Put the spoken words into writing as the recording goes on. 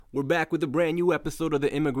We're back with a brand new episode of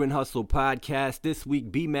the Immigrant Hustle podcast. This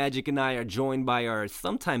week, B Magic and I are joined by our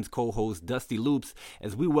sometimes co-host, Dusty Loops,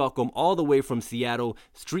 as we welcome all the way from Seattle,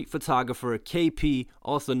 street photographer KP,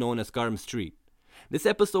 also known as Karam Street. This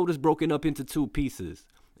episode is broken up into two pieces.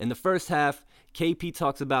 In the first half, KP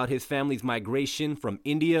talks about his family's migration from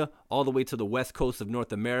India all the way to the west coast of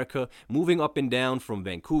North America, moving up and down from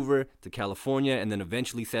Vancouver to California and then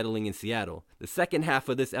eventually settling in Seattle. The second half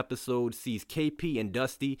of this episode sees KP and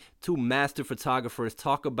Dusty, two master photographers,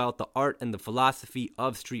 talk about the art and the philosophy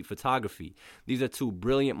of street photography. These are two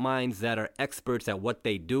brilliant minds that are experts at what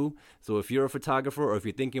they do. So if you're a photographer or if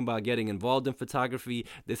you're thinking about getting involved in photography,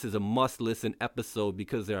 this is a must-listen episode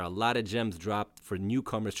because there are a lot of gems dropped for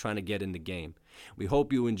newcomers trying to get in the game. We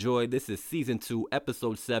hope you enjoy. This is Season 2,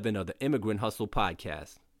 Episode 7 of the Immigrant Hustle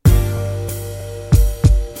podcast.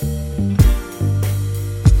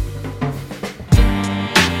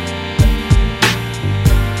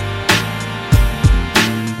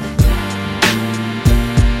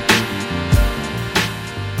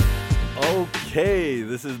 Okay,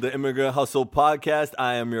 this is the Immigrant Hustle podcast.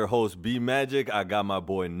 I am your host, B Magic. I got my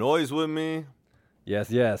boy Noise with me.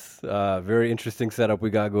 Yes. Very interesting setup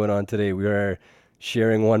we got going on today. We are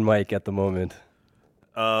sharing one mic at the moment.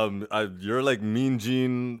 You're like Mean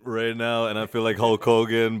Gene right now, and I feel like Hulk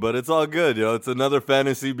Hogan, but it's all good, yo. It's another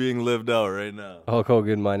fantasy being lived out right now. Hulk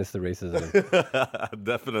Hogan minus the racism.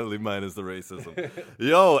 Definitely minus the racism.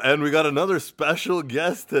 Yo, and we got another special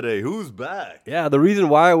guest today. Who's back? Yeah, the reason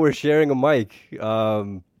why we're sharing a mic,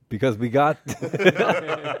 because we got...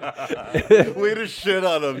 Way to shit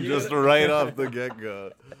on him just right off the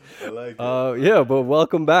get-go. I like it. Yeah, but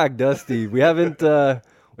welcome back, Dusty. We haven't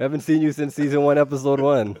seen you since Season 1, Episode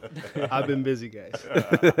 1. I've been busy, guys.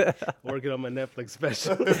 Working on my Netflix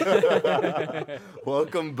special.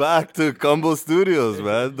 Welcome back to Combo Studios,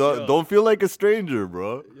 man. Don't feel like a stranger,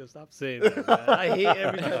 bro. Yo, stop saying that, man. I hate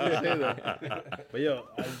every time you say that. But yo,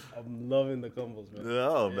 I'm loving the combos, man.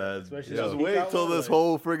 Oh, yeah, man. Especially just wait till this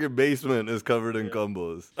whole friggin' basement is covered in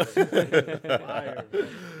combos. Fire, man.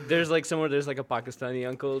 There's like a Pakistani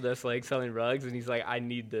uncle that's like selling rugs, and he's like, I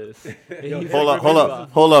need this.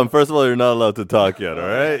 Hold on. First of all, you're not allowed to talk yet, all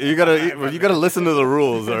right? You gotta listen to the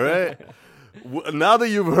rules, all right? Now that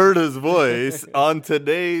you've heard his voice, on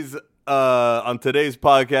today's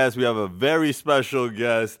podcast, we have a very special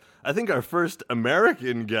guest. I think our first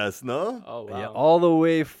American guest, no? Oh, wow. Yeah, all the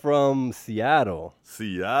way from Seattle.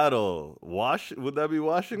 Would that be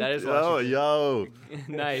Washington? That is Washington. Yo.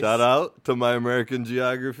 Nice. Shout out to my American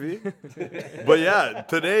geography. But yeah,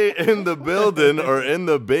 today in the building or in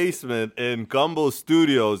the basement in Combo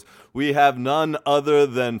Studios, we have none other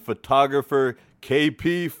than photographer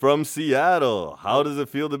KP from Seattle. How does it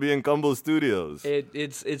feel to be in Combo Studios?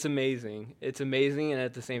 It's amazing. It's amazing, and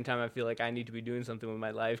at the same time, I feel like I need to be doing something with my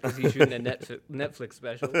life because he's shooting a Netflix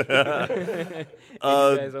special. And you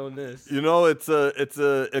guys own this. You know,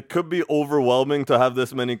 it could be overwhelming to have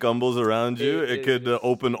this many combos around you. It could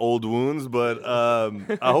open old wounds, but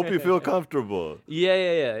I hope you feel comfortable. Yeah.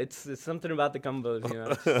 It's something about the combos, you know.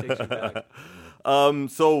 It just takes you back.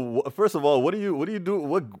 So first of all, what do you do?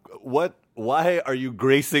 Why are you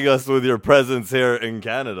gracing us with your presence here in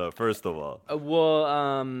Canada? First of all, well,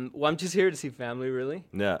 I'm just here to see family, really.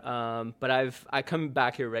 Yeah. But I come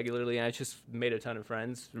back here regularly, and I just made a ton of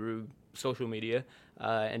friends through social media,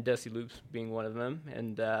 and Dusty Loops being one of them.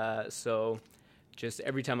 And so, just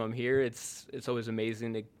every time I'm here, it's always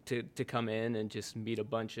amazing to come in and just meet a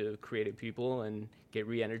bunch of creative people and get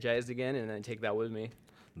re-energized again, and then take that with me.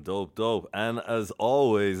 Dope. And as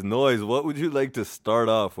always, Noise, what would you like to start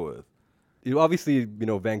off with? Obviously,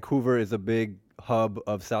 Vancouver is a big hub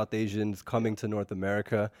of South Asians coming to North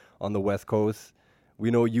America on the West Coast. We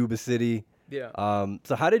know Yuba City. Yeah.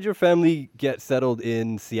 So how did your family get settled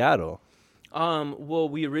in Seattle? Well,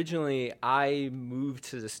 I moved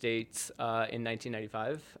to the States in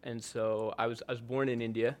 1995, and so I was born in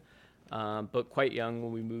India, but quite young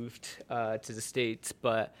when we moved to the States.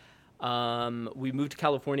 But we moved to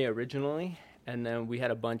California originally, and then we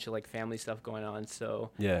had a bunch of like family stuff going on,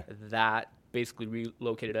 so that basically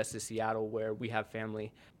relocated us to Seattle, where we have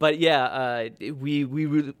family. But yeah, we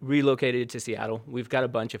relocated to Seattle. We've got a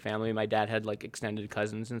bunch of family. My dad had like extended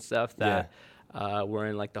cousins and stuff that were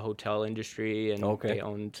in like the hotel industry, and they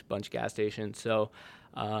owned a bunch of gas stations. So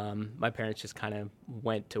my parents just kind of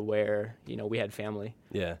went to where we had family.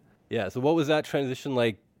 Yeah. So what was that transition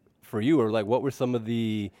like for you, or like what were some of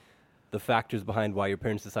the factors behind why your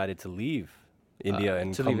parents decided to leave India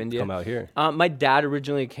and come out here? My dad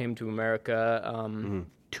originally came to America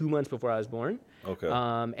 2 months before I was born, Okay.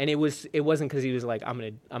 And it wasn't because he was like, I'm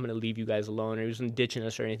gonna leave you guys alone, or he wasn't ditching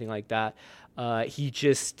us or anything like that. He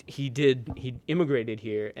immigrated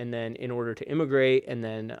here, and then in order to immigrate and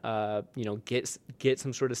then get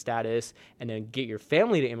some sort of status and then get your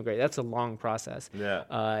family to immigrate, that's a long process. Yeah.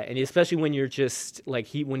 And especially when you're just like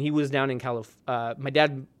when he was down in California, my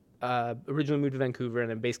dad originally moved to Vancouver and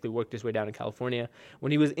then basically worked his way down in California.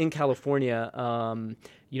 When he was in California,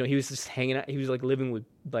 he was just hanging out. He was like living with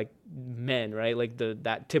like men, right? Like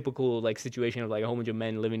that typical like situation of like a whole bunch of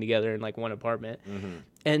men living together in like one apartment. Mm-hmm.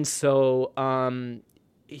 And so I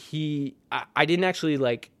didn't actually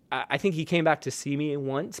like. I think he came back to see me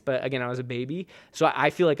once, but again, I was a baby, so I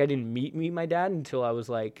feel like I didn't meet my dad until I was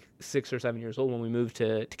like 6 or 7 years old when we moved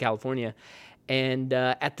to California. And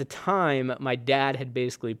at the time, my dad had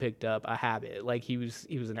basically picked up a habit. Like he was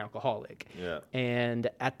an alcoholic. Yeah. And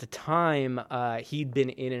at the time, he'd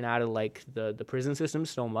been in and out of like the prison system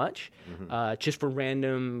so much, just for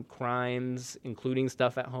random crimes, including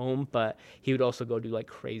stuff at home. But he would also go do like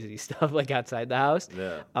crazy stuff like outside the house.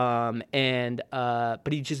 Yeah.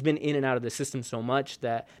 But he'd just been in and out of the system so much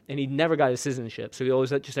and he never got his citizenship. So he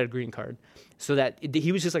always just had a green card. So that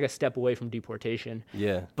he was just like a step away from deportation.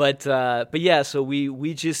 Yeah. But yeah, so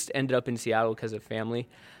we just ended up in Seattle because of family.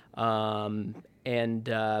 As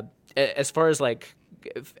far as like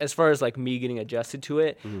me getting adjusted to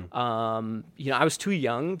it, I was too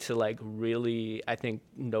young to like really, I think,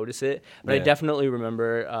 notice it. But Yeah. I definitely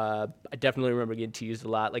remember getting teased a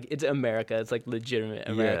lot. Like it's America, it's like legitimate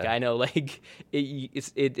America. Yeah. I know, like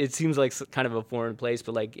it seems like kind of a foreign place,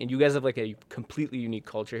 but like, and you guys have like a completely unique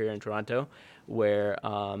culture here in Toronto, where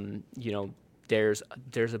there's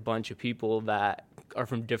a bunch of people that are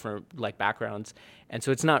from different like backgrounds, and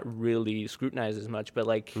so it's not really scrutinized as much. But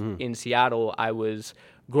like in Seattle, I was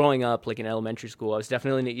growing up like in elementary school. I was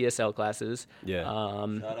definitely in the ESL classes. Yeah.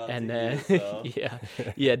 And then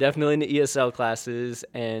yeah, definitely in the ESL classes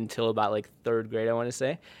until about like third grade, I want to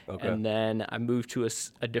say. Okay. And then I moved to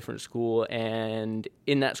a different school, and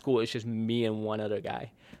in that school, it's just me and one other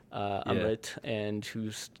guy. Amrit, and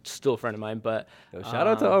who's still a friend of mine, but shout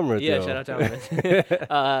out to Amrit. Yeah, though. shout out to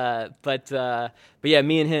Amrit. But yeah,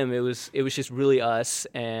 me and him, it was just really us.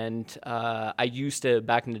 And I used to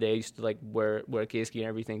back in the day, I used to like wear a Keiski and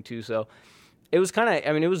everything too. So it was kind of,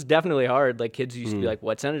 I mean, it was definitely hard. Like kids used to be like,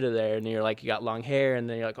 "What senator there?" And then you're like, "You got long hair," and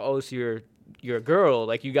then you're like, "Oh, so you're a girl,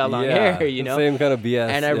 like you got long hair," you know? Same kind of BS.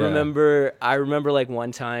 And I remember like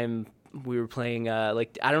one time we were playing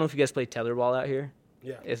like, I don't know if you guys play tetherball out here.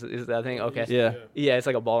 Yeah. Is that thing? Okay. Yeah. Yeah, it's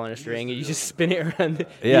like a ball on a string, and you just spin it around.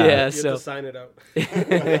 Yeah. Yeah. You So have to sign it out.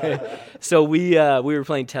 so we were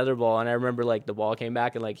playing tetherball, and I remember like the ball came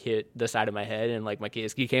back and like hit the side of my head, and like my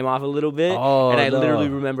Keiski came off a little bit. Oh, and I no. literally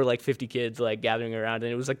remember like 50 kids like gathering around,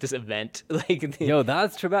 and it was like this event. Like Yo,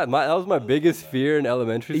 that's traumatic. That was my biggest fear in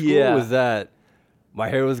elementary school. Yeah. Was that my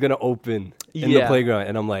hair was gonna open in the Yeah. playground,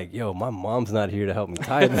 and I'm like, yo, my mom's not here to help me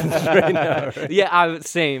tie this right now. Right? Yeah, I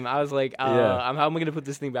was like, Yeah. how am I gonna put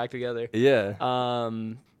this thing back together? Yeah.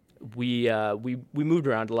 We moved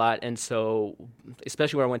around a lot, and so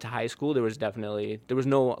especially where I went to high school, there was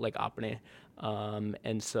no like opne,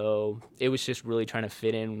 and so it was just really trying to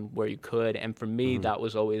fit in where you could. And for me, that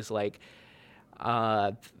was always like,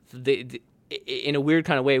 in a weird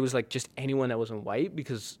kind of way, it was like just anyone that wasn't white,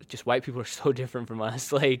 because just white people are so different from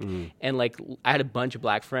us. Like, and like I had a bunch of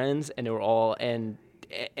black friends, and they were all and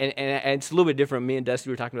it's a little bit different. Me and Dusty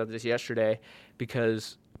were talking about this yesterday,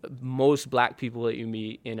 because most black people that you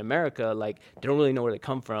meet in America, like they don't really know where they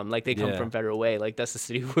come from. Like they come Yeah. from Federal Way, like that's the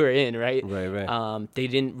city we're in, right? Right. They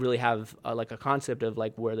didn't really have like a concept of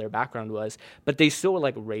like where their background was, but they still were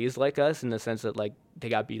like raised like us in the sense that like they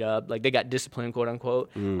got beat up, like they got disciplined, quote unquote,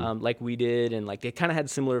 like we did, and like they kind of had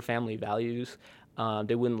similar family values.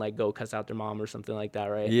 They wouldn't like go cuss out their mom or something like that,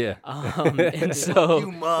 right? Yeah. And so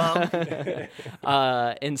You mom.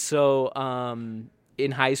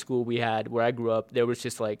 In high school, we had, where I grew up, there was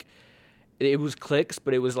just like, it was cliques,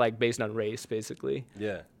 but it was like based on race, basically.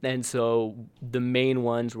 Yeah. And so the main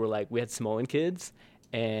ones were like, we had Samoan kids,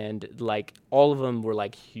 and like all of them were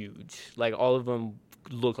like huge. Like all of them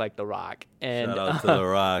looked like The Rock. And Shout out to The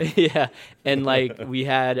Rock. yeah. And like we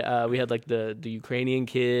had like the Ukrainian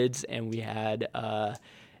kids, and we had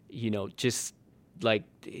just like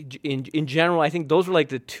in general, I think those were like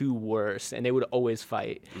the two worst, and they would always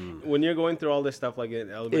fight. When you're going through all this stuff, like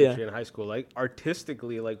in elementary and high school, like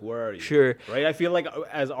artistically, like where are you? Sure. Right. I feel like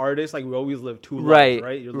as artists, like we always live two lives, Right,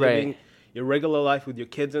 right? You're right. living your regular life with your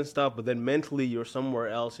kids and stuff, but then mentally you're somewhere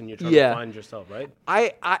else and you're trying Yeah. to find yourself, right?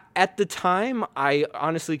 I at the time, I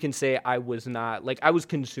honestly can say I was not, like, I was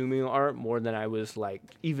consuming art more than I was like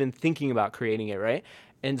even thinking about creating it, right?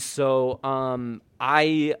 And so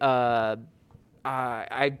I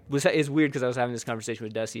was. It's weird because I was having this conversation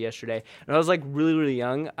with Dusty yesterday, and I was like really, really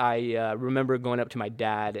young. I remember going up to my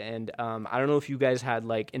dad, and I don't know if you guys had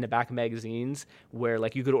like in the back of magazines where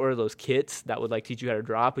like you could order those kits that would like teach you how to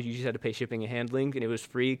drop, but you just had to pay shipping and handling, and it was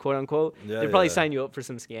free, quote unquote. Yeah, They'd probably yeah. sign you up for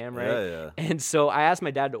some scam, right? Yeah. And so I asked my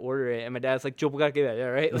dad to order it, and my dad's like, "Joe, we gotta get that, yeah,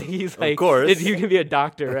 right?" Like he's like, course. "You're gonna be a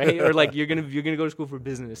doctor, right? Or like you're gonna go to school for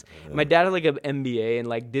business." My dad had like an MBA and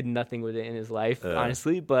like did nothing with it in his life,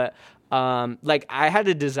 honestly, but. Like I had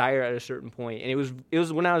a desire at a certain point, and it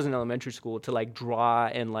was when I was in elementary school to like draw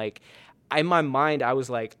and like in my mind I was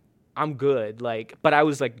like I'm good, like, but I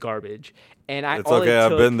was like garbage. And It's okay.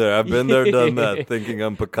 I've been there, done that. Thinking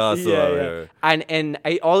I'm Picasso out here. And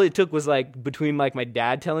all it took was like between like my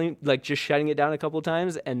dad telling like just shutting it down a couple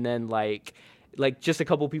times, and then like just a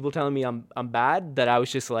couple people telling me I'm bad, that I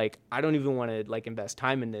was just like I don't even want to like invest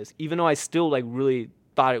time in this, even though I still like really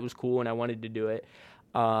thought it was cool and I wanted to do it.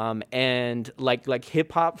 And like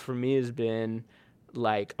hip hop for me has been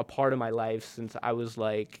like a part of my life since I was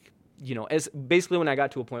like, you know, as basically when I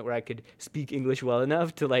got to a point where I could speak English well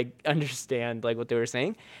enough to like understand like what they were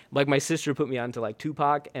saying. Like my sister put me onto like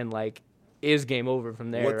Tupac, and like it was game over from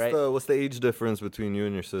there, right? What's the age difference between you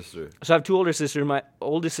and your sister? So I have two older sisters. My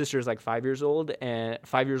oldest sister is like 5 years old, and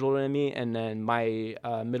 5 years older than me, and then my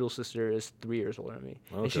middle sister is 3 years older than me,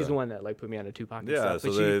 and she's the one that like put me on a Tupac. And stuff. So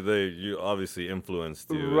you obviously influenced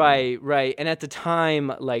you. Right. And at the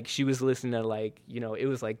time, like she was listening to like, you know, it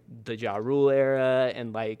was like the Ja Rule era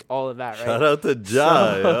and like all of that. Right? Shout out to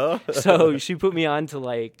Ja, yo. So she put me on to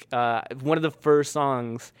like one of the first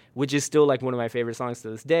songs, which is still like one of my favorite songs to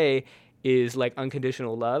this day, is like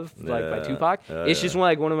Unconditional Love, like by Tupac. It's just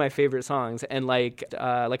one of my favorite songs. And like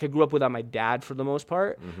I grew up without my dad for the most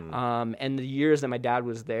part. And the years that my dad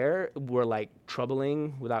was there were like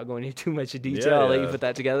troubling, without going into too much detail. I'll let you put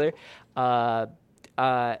that together.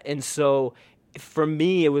 And so for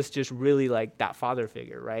me, it was just really like that father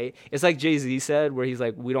figure, right? It's like Jay-Z said, where he's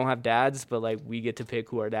like, we don't have dads, but like we get to pick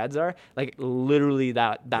who our dads are. Like literally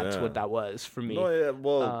that's what that was for me. No, yeah,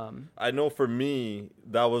 well, I know for me,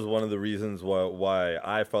 that was one of the reasons why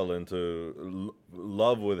I fell into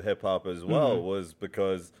love with hip hop as well, was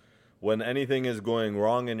because when anything is going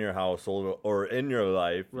wrong in your household or in your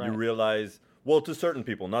life, you realize, well, to certain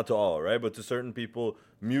people, not to all, right? But to certain people,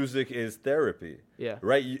 music is therapy. Yeah.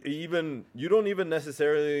 Right? You don't even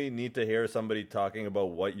necessarily need to hear somebody talking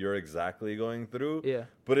about what you're exactly going through. Yeah.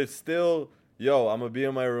 But it's still, yo, I'm going to be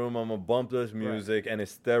in my room, I'm going to bump this music, and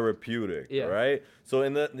it's therapeutic, right? So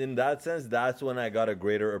in that sense, that's when I got a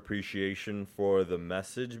greater appreciation for the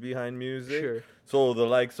message behind music. Sure. So the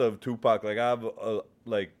likes of Tupac, like I have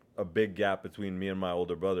a big gap between me and my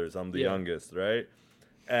older brothers. I'm the youngest, right?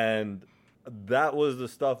 And that was the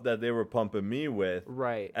stuff that they were pumping me with.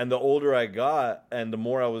 Right. And the older I got and the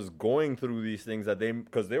more I was going through these things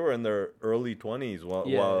because they were in their early 20s while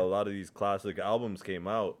a lot of these classic albums came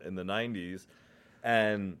out in the 90s.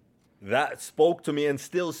 And that spoke to me and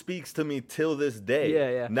still speaks to me till this day.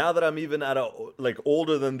 Yeah. Now that I'm even at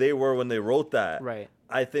older than they were when they wrote that. Right.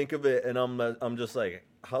 I think of it and I'm just like,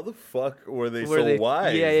 how the fuck were they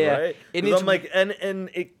wise? Right? Because I'm like, and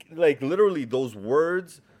it like literally those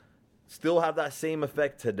words still have that same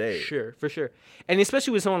effect today. Sure, for sure. And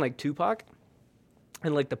especially with someone like Tupac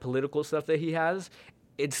and like the political stuff that he has,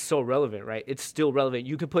 it's so relevant, right? It's still relevant.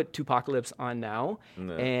 You could put Tupacalypse on now,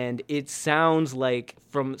 and it sounds like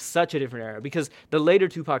from such a different era, because the later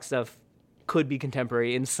Tupac stuff could be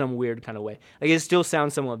contemporary in some weird kind of way. Like it still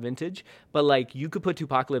sounds somewhat vintage, but like you could put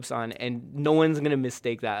Tupacalypse on and no one's going to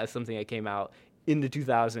mistake that as something that came out in the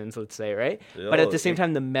 2000s, let's say, right? But at the same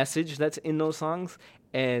time, the message that's in those songs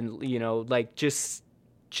and, you know, like just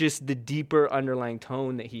the deeper underlying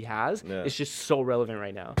tone that he has is just so relevant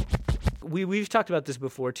right now. We've talked about this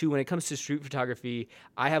before too. When it comes to street photography,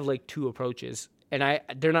 I have like two approaches, and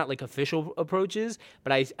they're not like official approaches,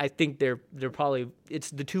 but I think they're probably, it's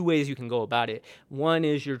the two ways you can go about it. One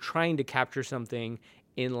is you're trying to capture something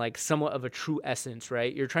in like somewhat of a true essence,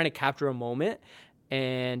 right? You're trying to capture a moment,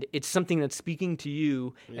 and it's something that's speaking to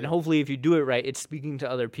you, and hopefully if you do it right, it's speaking to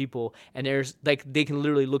other people, and there's like they can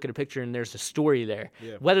literally look at a picture and there's a story there.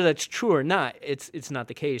 Whether that's true or not, it's not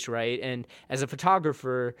the case, right? And as a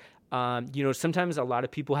photographer, you know, sometimes a lot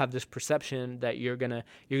of people have this perception that you're gonna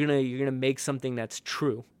make something that's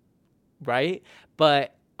true, right?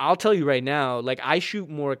 But I'll tell you right now, like I shoot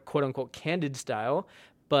more quote unquote candid style,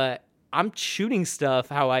 but I'm shooting stuff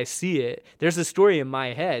how I see it. There's a story in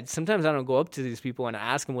my head. Sometimes I don't go up to these people and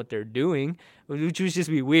ask them what they're doing, which would just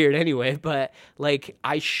be weird anyway. But like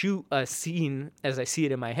I shoot a scene as I see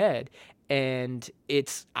it in my head. And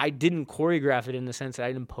I didn't choreograph it in the sense that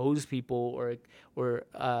I didn't pose people or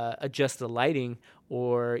adjust the lighting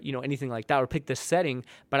or, you know, anything like that, or pick the setting,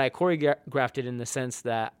 but I choreographed it in the sense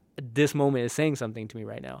that this moment is saying something to me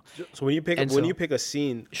right now. So when you pick a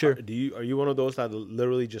scene, sure, are you one of those that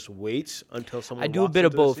literally just waits until someone? I do a bit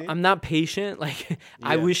of both. I'm not patient. Like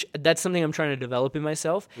I wish that's something I'm trying to develop in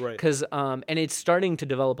myself. Right. Because and it's starting to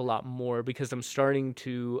develop a lot more because I'm starting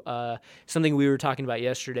to something we were talking about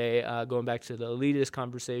yesterday, going back to the elitist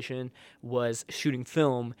conversation, was shooting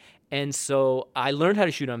film. And so I learned how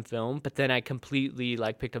to shoot on film, but then I completely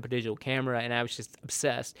like picked up a digital camera and I was just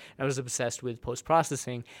obsessed. I was obsessed with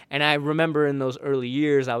post-processing. And I remember in those early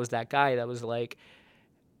years, I was that guy that was like,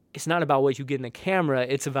 it's not about what you get in the camera.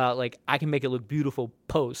 It's about like, I can make it look beautiful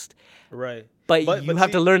post. Right. But you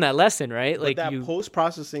have to learn that lesson, right? But like that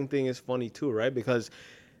post-processing thing is funny too, right? Because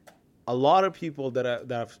a lot of people that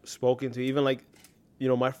I've spoken to, even like, you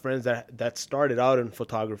know, my friends that started out in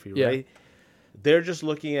photography, right? They're just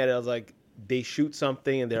looking at it as like they shoot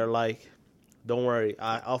something and they're like, "Don't worry,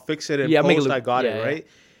 I'll fix it in post. I got it right."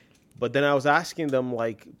 But then I was asking them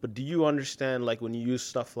like, "But do you understand like when you use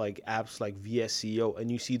stuff like apps like VSCO and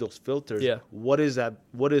you see those filters? What is that?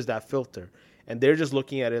 What is that filter?" And they're just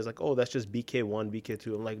looking at it as like, "Oh, that's just BK1,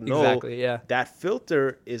 BK2." I'm like, "No, that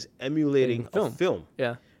filter is emulating a film."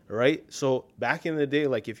 Yeah. Right. So back in the day,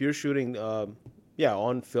 like if you're shooting,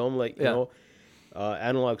 on film, like you know.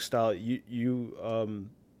 Analog style, you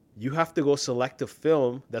have to go select a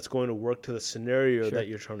film that's going to work to the scenario that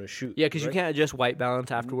you're trying to shoot. Yeah, because you can't adjust white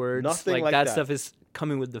balance afterwards. Nothing like that stuff is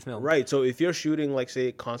coming with the film. Right. So if you're shooting like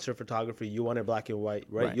say concert photography, you want it black and white,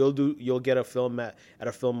 right? You'll get a film at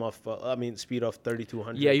a film of speed of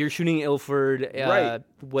 3200. Yeah, you're shooting Ilford. Right.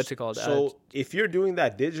 What's it called? So if you're doing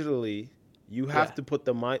that digitally, you have to put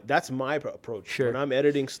that's my approach. Sure. When I'm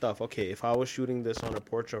editing stuff, okay, if I was shooting this on a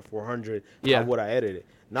Portra 400, how would I edit it?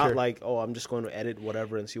 Not like, oh, I'm just going to edit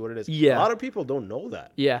whatever and see what it is. Yeah. A lot of people don't know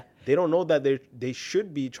that. Yeah. They don't know that they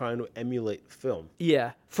should be trying to emulate film.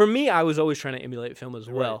 Yeah. For me, I was always trying to emulate film as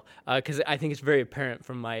well, because I think it's very apparent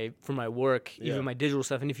from my work, even my digital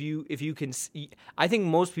stuff. And if you can see, I think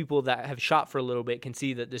most people that have shot for a little bit can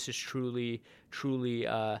see that this is truly,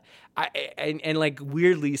 and like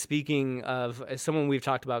weirdly speaking of someone we've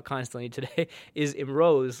talked about constantly today is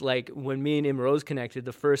Imrose. Like when me and Imrose connected,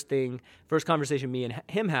 the first conversation me and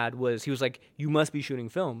him had was, he was like, "You must be shooting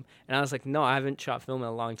film," and I was like, "No, I haven't shot film in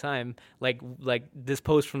a long time. Like this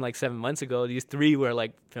post from like 7 months ago, these 3 were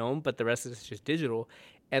like film, but the rest is just digital."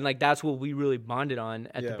 And like that's what we really bonded on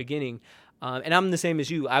at the beginning. And I'm the same as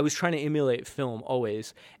you. I was trying to emulate film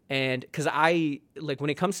always. And because I, like when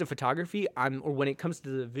it comes to photography, or when it comes to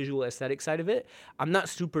the visual aesthetic side of it, I'm not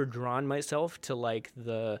super drawn myself to like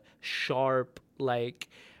the sharp, like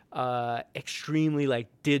extremely like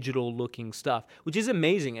digital looking stuff, which is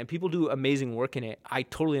amazing. And people do amazing work in it. I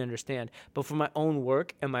totally understand. But for my own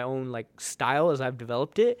work and my own like style as I've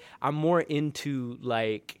developed it, I'm more into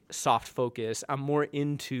like soft focus. I'm more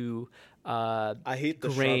into I hate the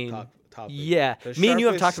grain. Sharp topic. Yeah, me and you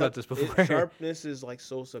have talked about this before. Sharpness is like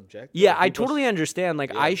so subjective. Yeah, I totally understand.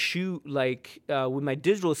 Like I shoot like with my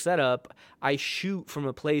digital setup, I shoot from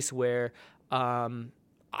a place where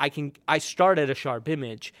I start at a sharp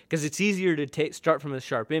image because it's easier to start from a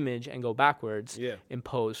sharp image and go backwards in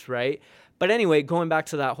post, right? But anyway, going back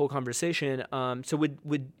to that whole conversation, so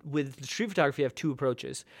with street photography, I have 2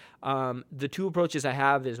 approaches. The 2 approaches I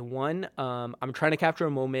have is one, I'm trying to capture a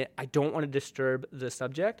moment. I don't want to disturb the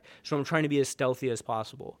subject, so I'm trying to be as stealthy as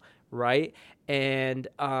possible, right? And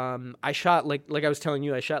I shot, like I was telling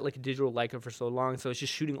you, I shot like a digital Leica for so long, so it's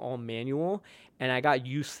just shooting all manual, and I got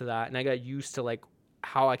used to that, and I got used to like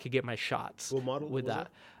how I could get my shots with that.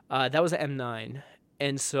 That was an M9.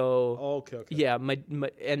 And so, yeah, my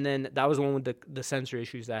and then that was the one with the sensor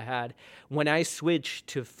issues that I had. When I switched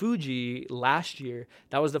to Fuji last year,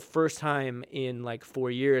 that was the first time in like 4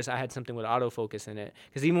 years I had something with autofocus in it.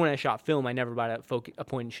 Because even when I shot film, I never bought a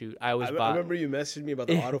point and shoot. I remember you messaged me about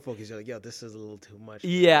the autofocus. You're like, "Yo, this is a little too much."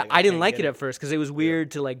 Yeah, like, I didn't like it at first because it was weird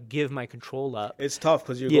to like give my control up. It's tough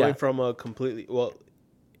because you're going from a completely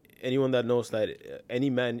anyone that knows that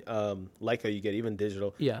any Leica you get, even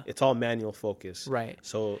digital, it's all manual focus. Right.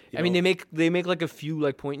 So I mean, they make like a few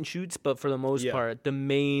like point and shoots, but for the most part, the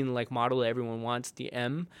main like model that everyone wants, the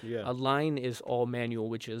M line, is all manual,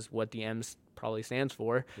 which is what the M probably stands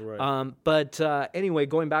for. Right. But anyway,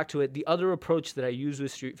 going back to it, the other approach that I use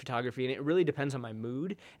with street photography, and it really depends on my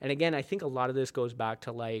mood. And again, I think a lot of this goes back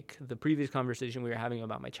to like the previous conversation we were having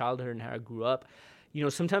about my childhood and how I grew up. You know,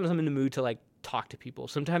 sometimes I'm in the mood to like talk to people.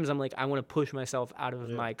 Sometimes I'm like, I want to push myself out of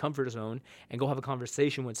my comfort zone and go have a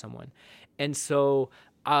conversation with someone. And so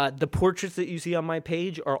The portraits that you see on my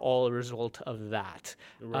page are all a result of that,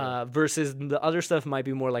 versus the other stuff might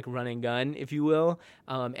be more like run and gun, if you will.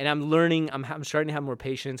 And I'm learning. I'm starting to have more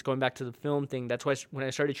patience. Going back to the film thing, that's why when I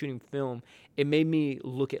started shooting film, it made me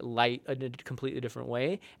look at light in a completely different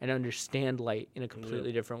way and understand light in a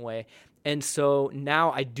completely different way. And so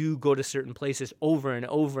now I do go to certain places over and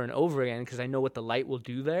over and over again because I know what the light will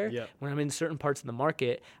do there. Yeah. When I'm in certain parts of the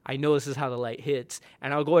market, I know this is how the light hits,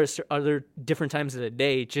 and I'll go at other different times of the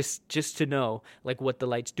day just to know like what the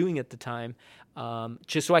light's doing at the time,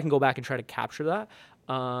 just so I can go back and try to capture that.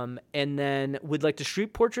 And then with like the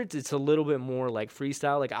street portraits, it's a little bit more like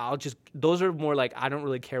freestyle. Like those are more like, I don't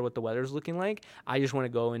really care what the weather's looking like. I just want to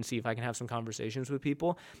go and see if I can have some conversations with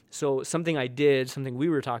people. So something we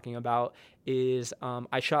were talking about is,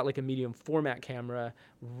 I shot like a medium format camera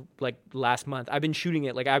like last month. I've been shooting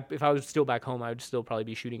it. Like if I was still back home, I would still probably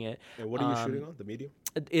be shooting it. And what are you shooting on? The medium?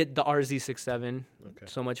 The RZ67. Okay.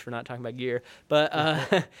 So much for not talking about gear, but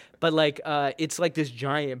but like it's like this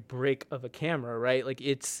giant brick of a camera, right? Like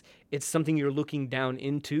it's something you're looking down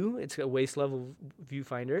into. It's a waist level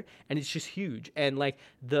viewfinder, and it's just huge. And like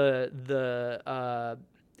do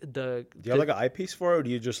you have like an eyepiece for it, or do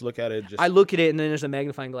you just look at it? I look at it, and then there's a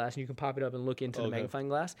magnifying glass, and you can pop it up and look into the magnifying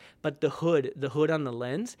glass. But the hood on the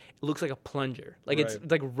lens, it looks like a plunger. Like it's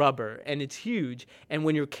like rubber, and it's huge. And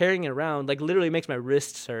when you're carrying it around, like literally it makes my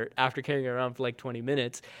wrists hurt after carrying it around for like 20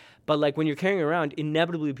 minutes. But like when you're carrying it around,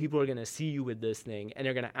 inevitably people are going to see you with this thing, and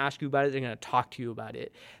they're going to ask you about it. They're going to talk to you about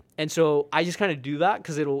it. And so I just kind of do that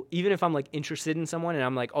because even if I'm like interested in someone and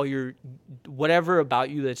I'm like, oh, you're whatever about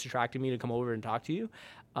you that's attracted me to come over and talk to you,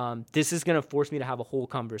 this is going to force me to have a whole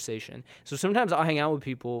conversation. So sometimes I'll hang out with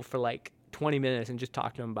people for like 20 minutes and just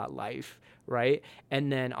talk to them about life, right?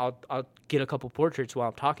 And then I'll get a couple portraits while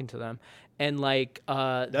I'm talking to them. And like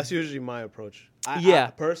that's usually my approach.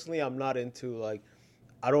 Personally, I'm not into like,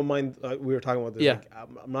 I don't mind. We were talking about this. Yeah. Like,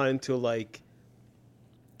 I'm not into like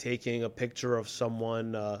taking a picture of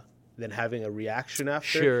someone, then having a reaction after.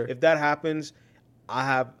 Sure. If that happens,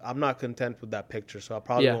 I'm not content with that picture, so I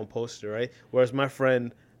probably won't post it, right? Whereas my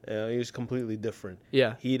friend, he's completely different.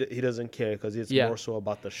 Yeah. He doesn't care because it's more so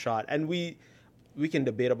about the shot, and we can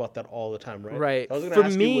debate about that all the time, right? Right. So I was going to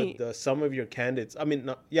ask you with some of your candidates. I mean,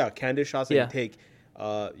 candid shots that you take.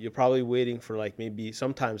 You're probably waiting for like maybe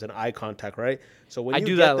sometimes an eye contact, right? So when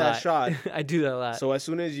you get that shot, I do that a lot. So as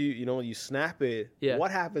soon as you snap it, what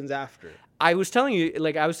happens after? I was telling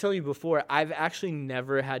you before, I've actually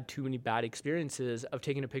never had too many bad experiences of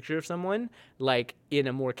taking a picture of someone like in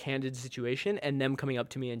a more candid situation and them coming up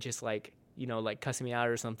to me and just like, like cussing me out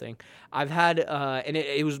or something. I've had, and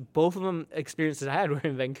it was both of them experiences I had were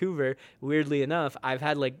in Vancouver. Weirdly enough, I've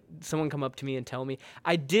had like someone come up to me and tell me.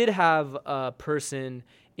 I did have a person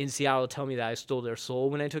in Seattle tell me that I stole their soul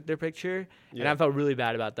when I took their picture, and I felt really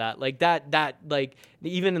bad about that. Like that, like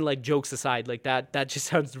even in like jokes aside, like that just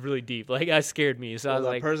sounds really deep. Like that scared me. So I was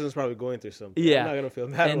like, that person's probably going through something. Yeah, I'm not gonna feel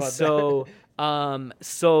bad about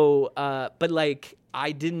that. But like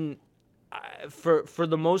I didn't. For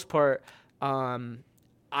the most part.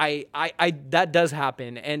 That does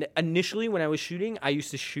happen. And initially when I was shooting, I used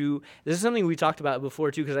to shoot, this is something we talked about before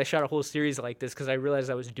too, because I shot a whole series like this because I realized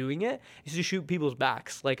I was doing it. I used to shoot people's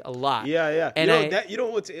backs like a lot. Yeah. And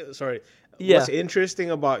what's interesting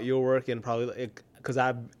about your work, and probably because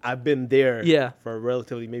I've been there for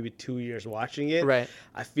relatively maybe 2 years watching it. Right.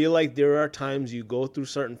 I feel like there are times you go through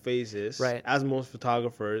certain phases, right, as most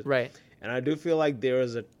photographers. Right. And I do feel like there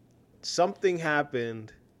is something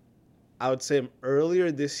happened, I would say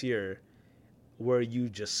earlier this year, where you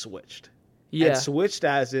just switched. Yeah. And switched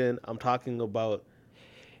as in, I'm talking about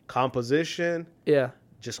composition. Yeah.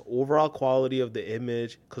 Just overall quality of the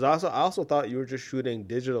image. Because I also thought you were just shooting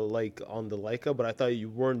digital like on the Leica, but I thought you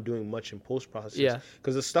weren't doing much in post-processing. Yeah.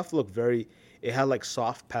 Because the stuff looked it had like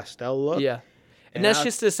soft pastel look. Yeah. And that's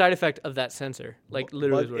just the side effect of that sensor. Like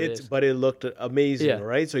literally what it is. But it looked amazing,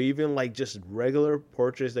 right? So even like just regular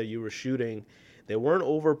portraits that you were shooting, they weren't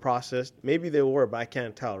over processed. Maybe they were, but I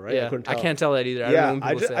can't tell, right? Yeah, I can't tell that either.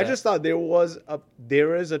 I just thought there was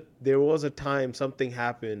a time something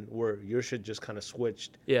happened where your shit just kind of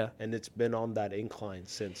switched. Yeah. And it's been on that incline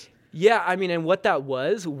since. Yeah, I mean, and what that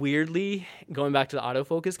was, weirdly, going back to the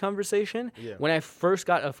autofocus conversation, when I first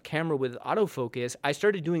got a camera with autofocus, I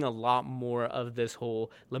started doing a lot more of this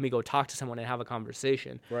whole, let me go talk to someone and have a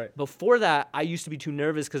conversation. Right. Before that, I used to be too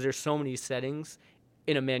nervous because there's so many settings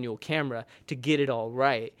in a manual camera to get it all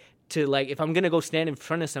right. To like, if I'm going to go stand in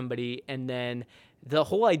front of somebody and then the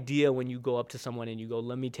whole idea when you go up to someone and you go,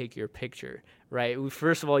 let me take your picture, right?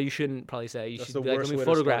 First of all, you shouldn't probably say, you should be like, let me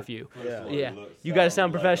photograph you. Yeah. You got to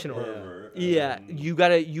sound professional. Yeah. You got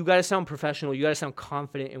to sound professional. You got to sound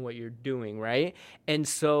confident in what you're doing, right? And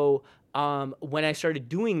so when I started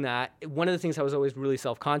doing that, one of the things I was always really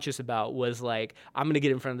self-conscious about was like, I'm going to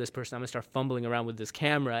get in front of this person. I'm going to start fumbling around with this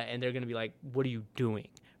camera and they're going to be like, what are you doing?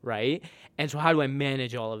 Right? And so how do I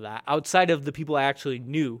manage all of that outside of the people I actually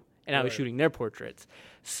knew and I was shooting their portraits?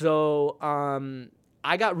 So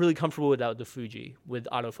I got really comfortable without the Fuji with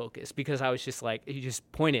autofocus because I was just like, you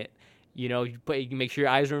just point it, you know, you make sure your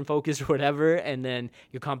eyes are in focus or whatever, and then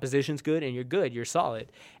your composition's good and you're good, you're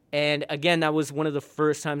solid. And again, that was one of the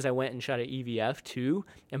first times I went and shot at EVF too.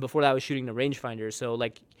 And before that, I was shooting the rangefinder. So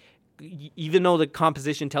like, even though the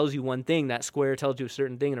composition tells you one thing, that square tells you a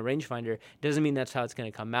certain thing in a rangefinder, doesn't mean that's how it's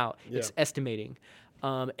going to come out. Yeah. It's estimating.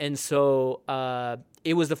 And so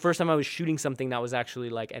it was the first time I was shooting something that was actually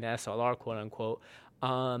like an SLR, quote unquote.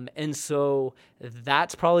 And so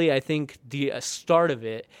that's probably, I think, the start of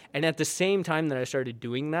it. And at the same time that I started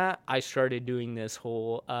doing that, I started doing this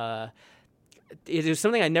whole it was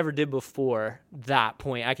something I never did before that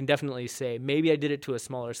point. I can definitely say maybe I did it to a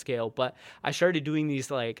smaller scale, but I started doing these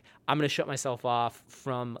like, I'm going to shut myself off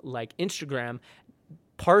from like Instagram,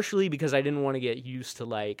 partially because I didn't want to get used to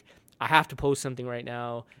like, I have to post something right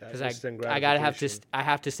now because I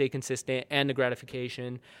have to stay consistent and the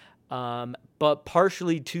gratification. But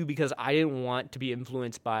partially too, because I didn't want to be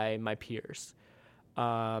influenced by my peers.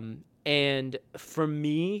 And for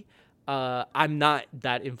me, I'm not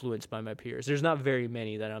that influenced by my peers. There's not very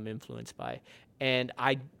many that I'm influenced by. And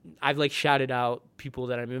I've like shouted out people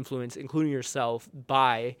that I'm influenced, including yourself,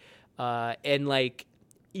 by, and like,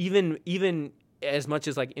 even as much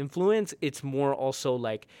as like influence, it's more also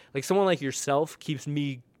like someone like yourself keeps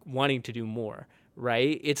me wanting to do more,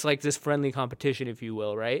 right? It's like this friendly competition, if you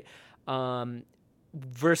will, right?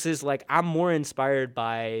 Versus like, I'm more inspired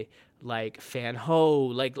by like Fan Ho,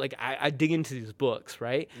 like I dig into these books,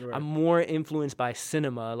 right? I'm more influenced by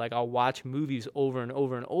cinema. Like I'll watch movies over and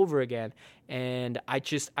over and over again, and I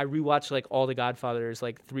rewatched like all the Godfathers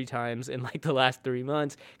like 3 times in like the last 3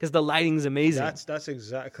 months because the lighting's amazing. That's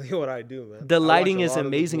exactly what I do, man. The lighting is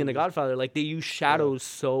amazing in the Godfather. Like they use shadows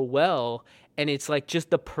so well, and it's like just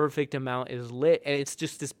the perfect amount is lit, and it's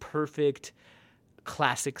just this perfect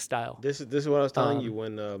classic style. This is what I was telling you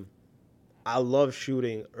when. I love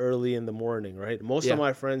shooting early in the morning, right? Most of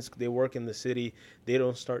my friends, they work in the city. They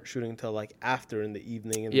don't start shooting till like after in the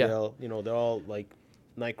evening, and they're all like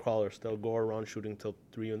night crawlers. They'll go around shooting till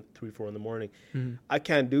 3, 4 in the morning. Mm-hmm. I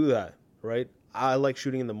can't do that, right? I like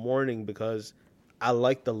shooting in the morning because I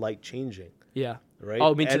like the light changing. Yeah. Right.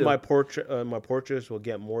 Oh, me too. And my portraits will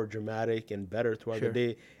get more dramatic and better throughout the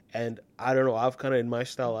day. And I don't know, I've kind of, in my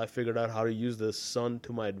style, I figured out how to use the sun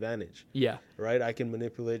to my advantage. Yeah. Right? I can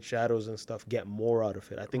manipulate shadows and stuff, get more out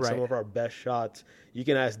of it. I think some of our best shots, you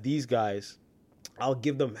can ask these guys, I'll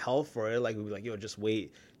give them hell for it. Like, we'll be like, yo, just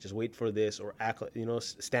wait for this, or act,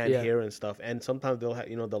 stand here and stuff. And sometimes they'll have,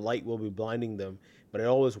 the light will be blinding them, but it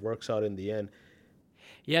always works out in the end.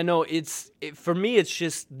 Yeah, no, for me, it's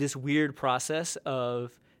just this weird process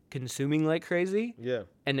of consuming like crazy,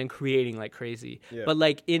 and then creating like crazy, but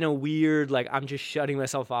like in a weird, like I'm just shutting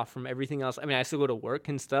myself off from everything else. I mean, I still go to work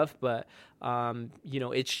and stuff, but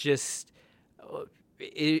it's just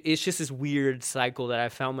this weird cycle that I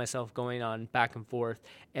found myself going on back and forth.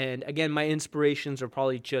 And again, my inspirations are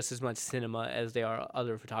probably just as much cinema as they are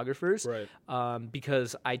other photographers, right?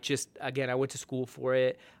 Because I went to school for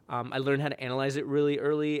it. I learned how to analyze it really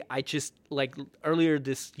early. I just, like, earlier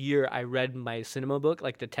this year, I read my cinema book,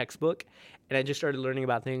 like the textbook, and I just started learning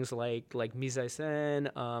about things like mise-en-scène,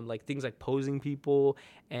 like things like posing people,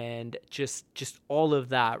 and just all of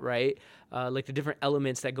that, right? Like the different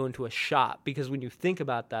elements that go into a shot. Because when you think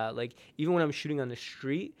about that, like even when I'm shooting on the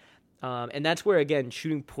street, and that's where, again,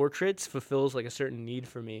 shooting portraits fulfills like a certain need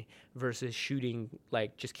for me versus shooting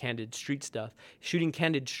like just candid street stuff. Shooting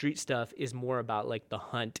candid street stuff is more about like the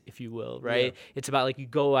hunt, if you will, right? Yeah. It's about like you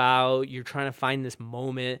go out, you're trying to find this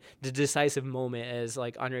moment, the decisive moment, as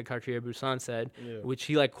like André Cartier-Bresson said, which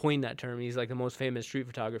he like coined that term. He's like the most famous street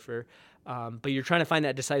photographer. But you're trying to find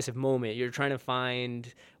that decisive moment. You're trying to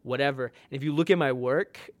find whatever. And if you look at my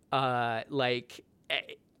work,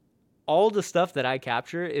 all the stuff that I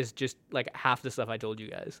capture is just like half the stuff I told you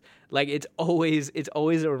guys. Like it's always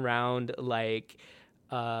around like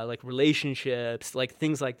like relationships, like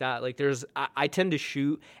things like that. Like I tend to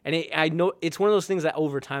shoot, and I know it's one of those things that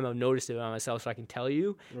over time I've noticed it about myself, so I can tell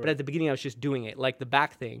you. Right. But at the beginning, I was just doing it, like the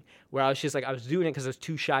back thing, where I was just like, I was doing it because I was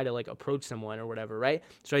too shy to like approach someone or whatever, right?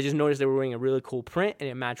 So I just noticed they were wearing a really cool print, and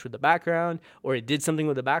it matched with the background, or it did something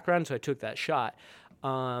with the background, so I took that shot.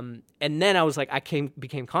 And then I was like,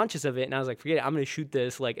 became conscious of it, and I was like, forget it, I'm gonna shoot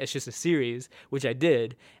this like it's just a series, which I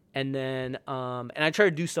did. And then, and I try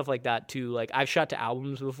to do stuff like that too. Like I've shot to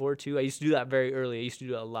albums before too. I used to do that very early. I used to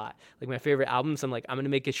do it a lot. Like my favorite albums, I'm like, I'm going to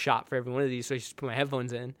make a shot for every one of these. So I just put my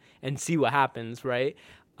headphones in and see what happens. Right.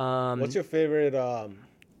 What's your favorite,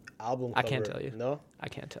 album cover? I can't tell you. No? I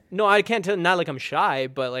can't tell. No, I can't tell. Not like I'm shy,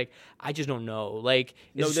 but like, I just don't know. Like,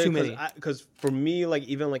 it's too many. Because for me, like,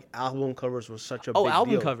 even like album covers was such a big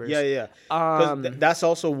album deal. covers. Yeah. Because that's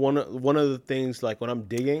also one of the things, like when I'm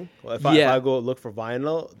digging, if I go look for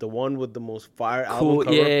vinyl, the one with the most fire album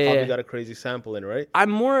cover probably got a crazy sample in, right?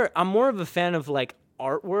 I'm more of a fan of like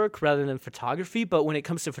artwork rather than photography, but when it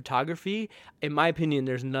comes to photography, in my opinion,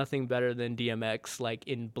 there's nothing better than DMX, like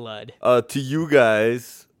in blood. To you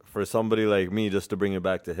guys, for somebody like me, just to bring it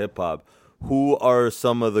back to hip hop, who are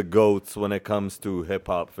some of the GOATs when it comes to hip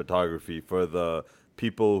hop photography for the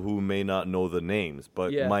people who may not know the names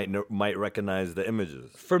but might recognize the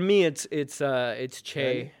images? For me, it's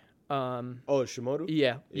Che. Shimodu?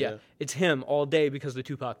 Yeah. It's him all day because of the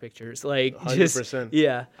Tupac pictures. Like 100%.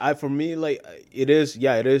 Yeah. For me, like it is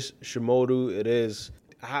Shimodu. It is.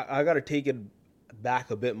 I gotta take it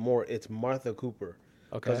back a bit more. It's Martha Cooper.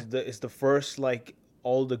 Okay. Because it's the first like.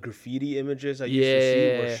 All the graffiti images I used to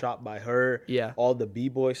see were shot by her. Yeah. All the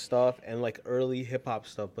b-boy stuff and like early hip hop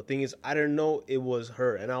stuff. But thing is, I didn't know it was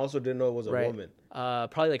her, and I also didn't know it was a woman.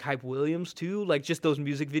 Probably like Hype Williams too, like just those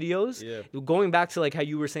music videos. Yeah. Going back to like how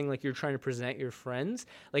you were saying like you're trying to present your friends.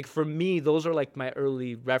 Like for me, those are like my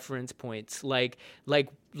early reference points. Like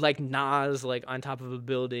Nas like on top of a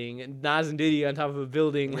building, and Nas and Diddy on top of a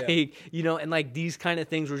building, like and like these kind of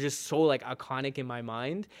things were just so like iconic in my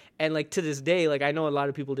mind. And like to this day, like I know a lot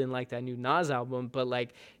of people didn't like that new Nas album, but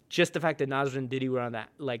like just the fact that Nas and Diddy were on that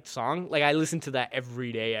like song, like I listen to that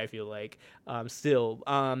every day. I feel like still,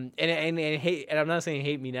 and I'm not saying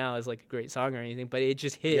 "Hate Me Now" is like a great song or anything, but it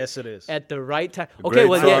just hit. Yes, it is at the right time. Okay,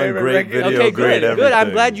 great song, great video, okay, great everything. good.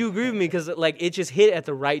 I'm glad you agree with me because like it just hit at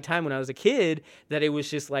the right time when I was a kid. That it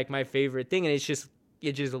was just like my favorite thing, and it just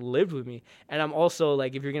lived with me. And I'm also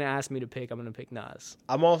like, if you're gonna ask me to pick, I'm gonna pick Nas.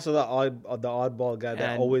 I'm also the oddball guy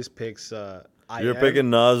that always picks. You're picking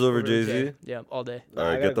Nas over Jay-Z? Yeah, all day. All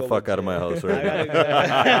right, get the fuck out of my house right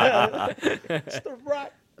now. It's the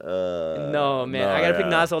rock. No, man, I gotta pick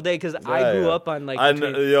Nas all day because I grew up on like.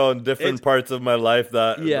 In different parts of my life,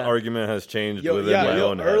 that argument has changed within my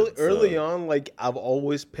own head. Early on, like I've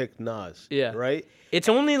always picked Nas. Yeah. Right. It's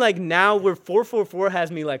only like now where 444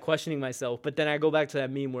 has me like questioning myself, but then I go back to that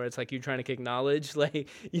meme where it's like you're trying to kick knowledge, like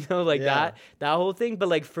that whole thing. But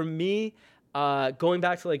like for me. Going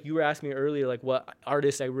back to like you were asking me earlier, like what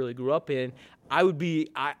artists I really grew up in, I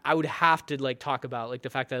would have to like talk about like the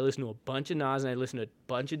fact that I listen to a bunch of Nas and I listen to a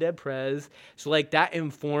bunch of Dead Prez. So like that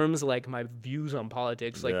informs like my views on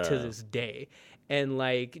politics like to this day. And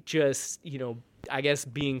like just, I guess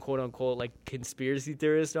being quote unquote like conspiracy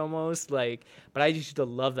theorist almost, like, but I used to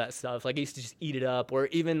love that stuff. Like I used to just eat it up. Or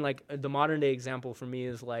even like the modern day example for me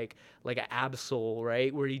is like an Absol,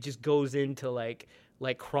 right? Where he just goes into like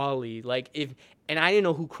Crawley, and I didn't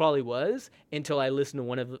know who Crawley was until I listened to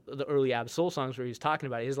one of the early Absol songs where he was talking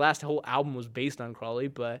about it. His last whole album was based on Crawley,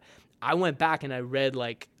 but I went back and I read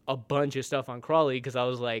like a bunch of stuff on Crawley because I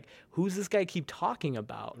was like, who's this guy keep talking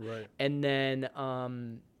about? Right. And then,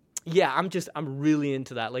 I'm really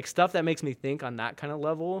into that, like stuff that makes me think on that kind of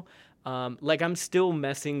level. Like I'm still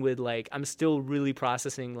messing with like I'm still really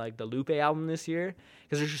processing like the Lupe album this year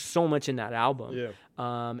because there's just so much in that album. Yeah.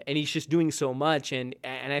 And he's just doing so much, and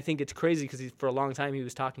I think it's crazy because for a long time he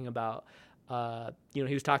was talking about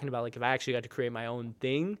he was talking about like if I actually got to create my own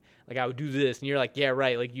thing, like I would do this, and you're like, yeah,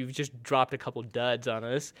 right, like you've just dropped a couple duds on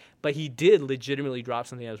us, but he did legitimately drop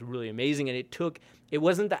something that was really amazing, and it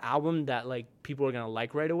wasn't the album that like people are gonna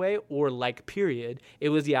like right away or like period. It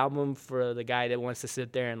was the album for the guy that wants to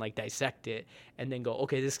sit there and like dissect it and then go,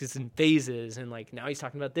 okay, this is in phases, and like now he's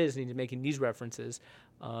talking about this and he's making these references.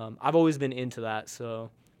 I've always been into that,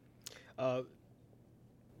 so. The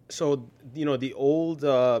old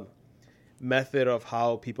method of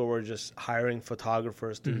how people were just hiring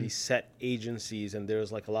photographers through these set agencies, and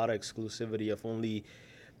there's like a lot of exclusivity of only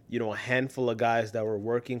a handful of guys that were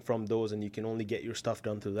working from those, and you can only get your stuff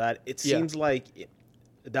done through that. It seems like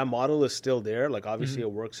that model is still there. Like obviously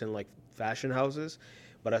it works in like fashion houses,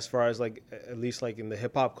 But as far as like at least like in the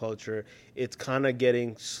hip hop culture, it's kind of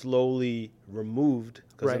getting slowly removed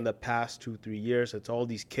because in the past 2-3 years, it's all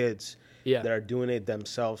these kids that are doing it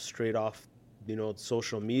themselves straight off,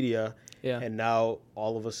 social media. Yeah. And now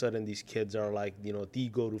all of a sudden these kids are like, the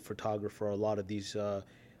go-to photographer, a lot of these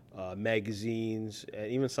magazines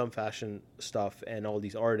and even some fashion stuff and all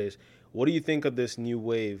these artists. What do you think of this new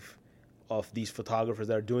wave of these photographers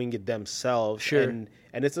that are doing it themselves? Sure.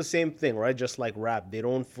 And it's the same thing, right? Just like rap. They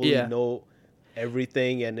don't fully know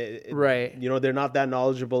everything. And, they're not that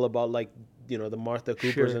knowledgeable about like, the Martha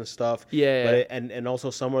Coopers and stuff. Yeah. But and also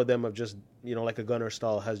some of them have just, like a Gunner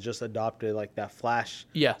Style has just adopted like that flash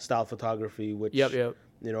style photography, which, so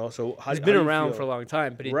it's been around for a long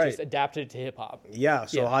time, but it just adapted to hip hop. Yeah.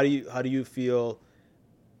 So how do you feel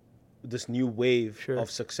this new wave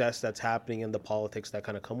of success that's happening and the politics that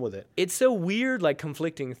kind of come with it? It's a weird, like,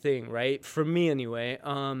 conflicting thing, right? For me anyway,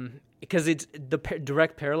 because it's the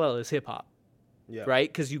direct parallel is hip hop. Yeah. Right?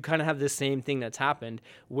 Because you kind of have this same thing that's happened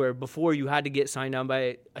where before you had to get signed on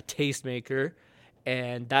by a tastemaker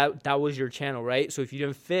and that was your channel, right? So if you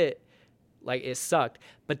didn't fit, like, it sucked.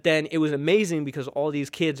 But then it was amazing because all these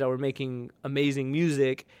kids that were making amazing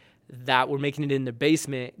music that were making it in their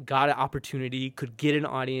basement got an opportunity, could get an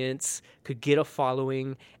audience, could get a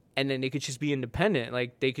following, and then they could just be independent.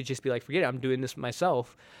 Like, they could just be like, forget it, I'm doing this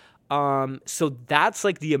myself. So that's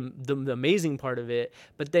like the amazing part of it.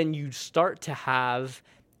 But then you start to have,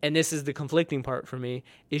 and this is the conflicting part for me,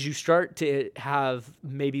 is you start to have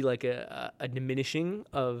maybe like a diminishing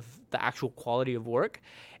of the actual quality of work.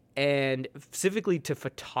 And specifically to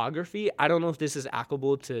photography, I don't know if this is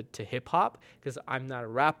applicable to hip hop because I'm not a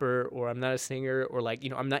rapper or I'm not a singer or like,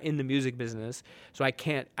 I'm not in the music business. So I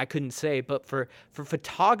couldn't say. But for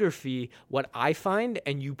photography, what I find,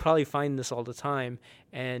 and you probably find this all the time,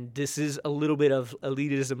 and this is a little bit of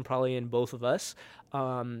elitism probably in both of us,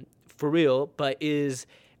 for real, but is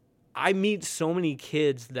I meet so many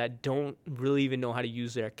kids that don't really even know how to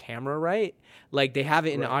use their camera right. Like they have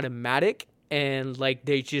it in automatic. And like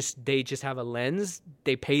they just have a lens.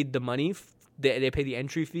 They paid the money. They pay the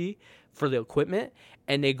entry fee for the equipment,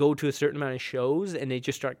 and they go to a certain amount of shows, and they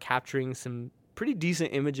just start capturing some pretty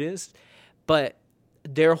decent images. But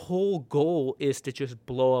their whole goal is to just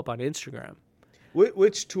blow up on Instagram,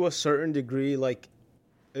 which to a certain degree, like,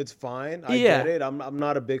 it's fine. I get it. I'm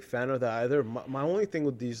not a big fan of that either. My only thing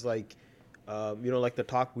with these, like, like the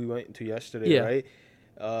talk we went to yesterday,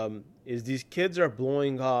 right? Is these kids are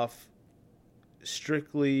blowing off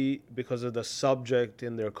strictly because of the subject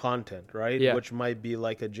in their content, right? Yeah. Which might be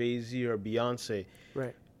like a Jay-Z or Beyonce.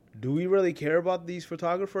 Right. Do we really care about these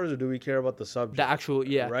photographers or do we care about the subject? The actual,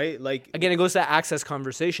 right? Like, again, it goes to that access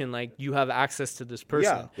conversation. Like, you have access to this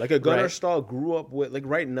person. Yeah, like a Gunner Style grew up with, like,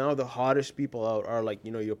 right now the hottest people out are like,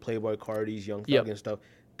 your Playboy Cardis, Young Thug and stuff.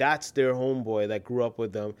 That's their homeboy that grew up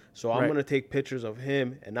with them. So I'm going to take pictures of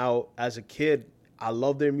him. And now as a kid, I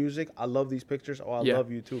love their music. I love these pictures. Oh, I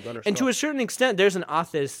love you too, Gunner Style. And to a certain extent, there's an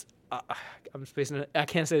I'm spacing. I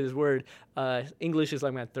can't say this word. English is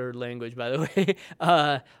like my third language, by the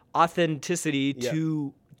way. Authenticity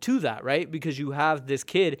to that, right? Because you have this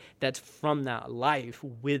kid that's from that life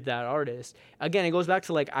with that artist. Again, it goes back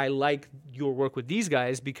to like, I like your work with these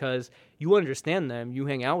guys because you understand them, you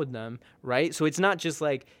hang out with them, right? So it's not just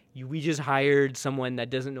like we just hired someone that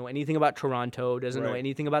doesn't know anything about Toronto, doesn't know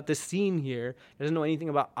anything about the scene here, doesn't know anything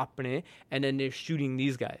about Apne, and then they're shooting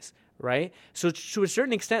these guys, right? So to a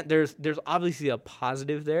certain extent, there's obviously a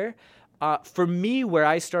positive there. For me,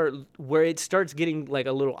 where it starts getting like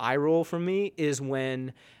a little eye roll from me is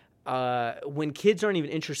when kids aren't even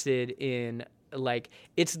interested in, like,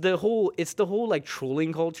 it's the whole like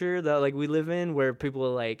trolling culture that like we live in, where people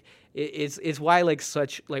are like, it's why like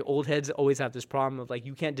such like old heads always have this problem of like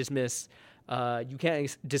you can't dismiss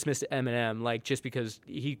Eminem like just because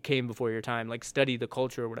he came before your time. Like, study the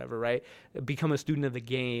culture or whatever, right? Become a student of the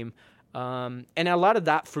game. And a lot of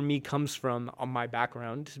that for me comes from my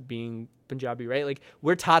background being Punjabi, right? Like,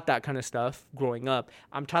 we're taught that kind of stuff growing up.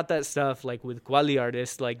 I'm taught that stuff like with Gwali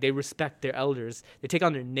artists, like they respect their elders, they take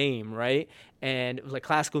on their name, right? And like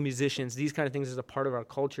classical musicians, these kind of things is a part of our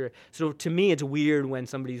culture. So to me, it's weird when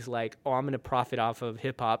somebody's like, oh, I'm going to profit off of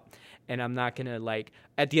hip hop and I'm not going to, like,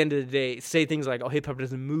 at the end of the day, say things like, oh, hip hop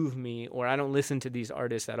doesn't move me, or I don't listen to these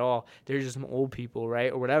artists at all. They're just some old people,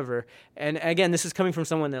 right? Or whatever. And again, this is coming from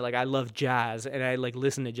someone that like, I love jazz and I like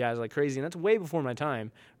listen to jazz like crazy. And that's way before my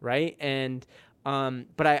time, right? And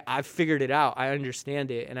but I figured it out. I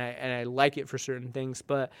understand it and I like it for certain things.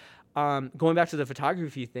 But going back to the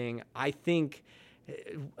photography thing, I think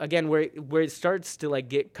again where it starts to like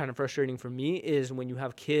get kind of frustrating for me is when you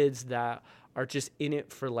have kids that are just in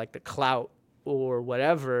it for like the clout or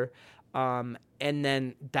whatever. And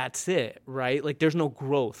then that's it, right? Like there's no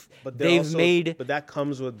growth. But But that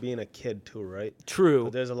comes with being a kid too, right? True.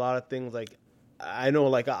 But there's a lot of things like I know,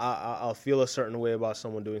 like I'll feel a certain way about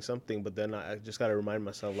someone doing something, but then I just gotta remind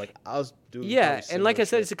myself, like I was doing. Yeah, and like I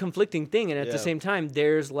said, it's a conflicting thing, and at the Yeah. same time,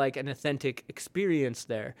 there's like an authentic experience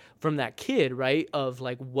there from that kid, right? Of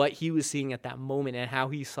like what he was seeing at that moment and how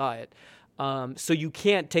he saw it. So you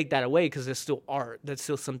can't take that away because it's still art. That's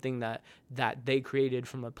still something that they created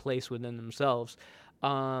from a place within themselves.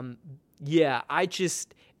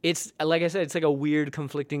 It's like I said, it's like a weird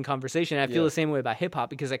conflicting conversation. I feel the same way about hip hop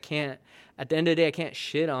because at the end of the day, I can't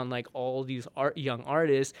shit on like all these young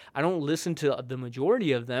artists. I don't listen to the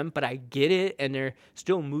majority of them, but I get it. And they're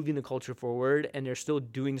still moving the culture forward and they're still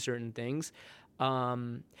doing certain things.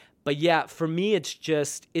 But yeah, for me, and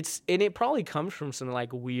it probably comes from some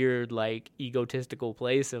like weird, like egotistical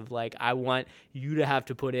place of like, I want you to have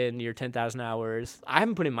to put in your 10,000 hours. I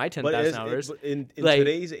haven't put in my 10,000 hours. But in like,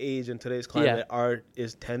 today's age and today's climate, art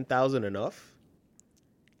is 10,000 enough?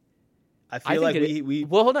 I feel like we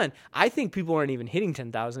well, hold on. I think people aren't even hitting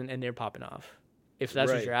 10,000 and they're popping off. If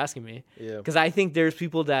that's what Right. you're asking me, Yeah. because I think there's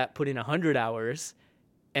people that put in 100 hours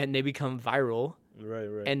and they become viral. Right.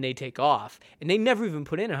 And they take off, and they never even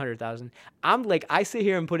put in 100,000. I'm like, I sit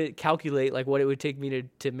here and calculate like what it would take me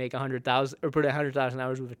to make 100,000 or put 100,000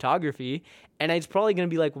 hours with photography, and it's probably gonna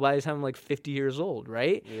be like by the time I'm like 50 years old,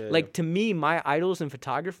 right? Yeah. Like to me, my idols in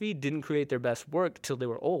photography didn't create their best work till they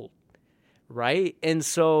were old, right? And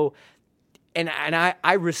so, and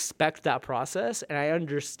I respect that process, and I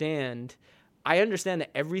understand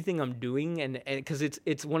that everything I'm doing, and because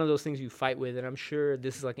it's one of those things you fight with, and I'm sure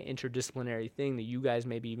this is like an interdisciplinary thing that you guys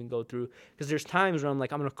maybe even go through, because there's times where I'm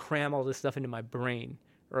like, I'm going to cram all this stuff into my brain,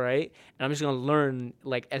 right? And I'm just going to learn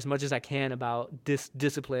like as much as I can about this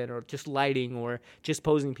discipline or just lighting or just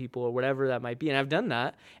posing people or whatever that might be. And I've done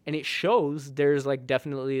that, and it shows there's like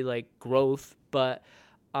definitely like growth, but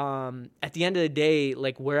at the end of the day,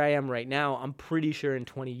 like where I am right now, I'm pretty sure in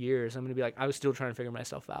 20 years, I'm going to be like, I was still trying to figure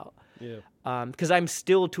myself out. Yeah. Because I'm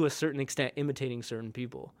still to a certain extent imitating certain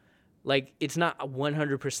people. Like it's not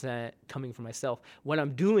 100% coming from myself. What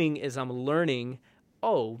I'm doing is I'm learning,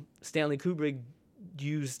 Stanley Kubrick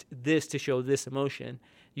used this to show this emotion,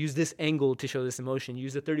 use this angle to show this emotion,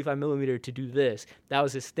 use the 35 millimeter to do this. That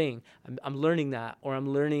was his thing. I'm learning that, or I'm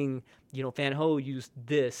learning, Van Ho used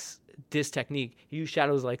this technique. He used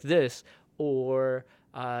shadows like this, or,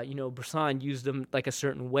 Bresson used them like a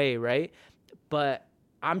certain way, right? But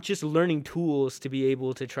I'm just learning tools to be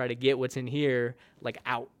able to try to get what's in here, like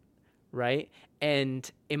out, right? And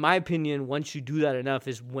in my opinion, once you do that enough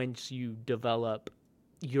is once you develop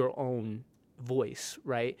your own voice,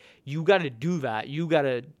 right? You got to do that. You got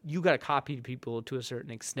to copy people to a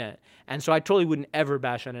certain extent. And so I totally wouldn't ever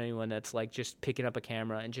bash on anyone that's like just picking up a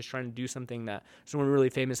camera and just trying to do something that someone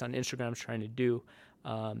really famous on Instagram is trying to do,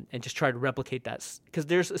 and just try to replicate that, because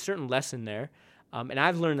there's a certain lesson there. And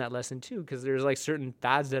I've learned that lesson too, because there's like certain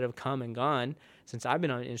fads that have come and gone since I've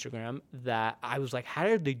been on Instagram that I was like, how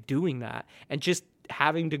are they doing that? And just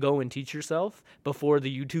having to go and teach yourself before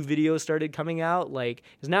the YouTube videos started coming out, like,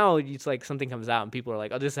 because now it's like something comes out and people are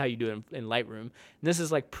like, oh, this is how you do it in Lightroom. And this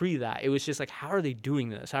is like pre that. It was just like, how are they doing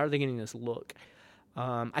this? How are they getting this look?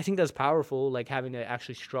 I think that's powerful, like having to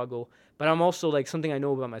actually struggle. But I'm also like, something I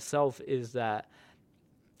know about myself is that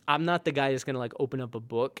I'm not the guy that's going to like open up a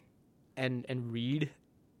book and read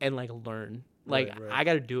and like learn. Like Right. I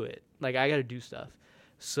got to do it. Like I got to do stuff.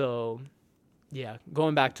 So yeah,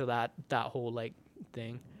 going back to that whole like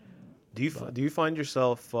thing. Do you find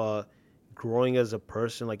yourself growing as a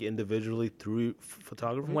person, like individually through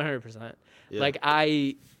photography? 100%. Yeah. Like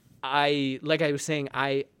I like I was saying,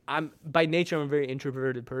 I'm by nature I'm a very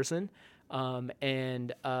introverted person,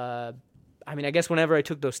 and I mean I guess whenever I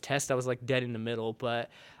took those tests I was like dead in the middle,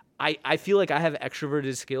 but I feel like I have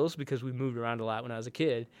extroverted skills because we moved around a lot when I was a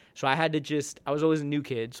kid. So I was always a new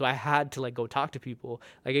kid. So I had to like go talk to people.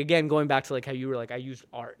 Like, again, going back to like how you were like, I used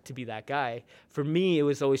art to be that guy. For me, it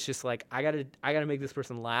was always just like, I gotta make this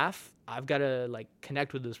person laugh. I've got to like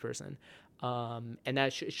connect with this person. And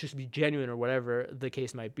that should just be genuine or whatever the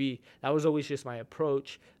case might be. That was always just my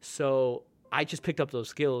approach. So I just picked up those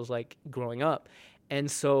skills like growing up.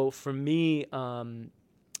 And so for me,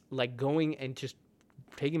 like going and just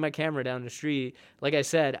taking my camera down the street, like I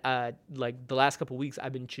said, like the last couple of weeks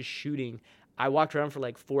I've been just shooting. I walked around for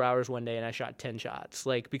like 4 hours one day and I shot 10 shots,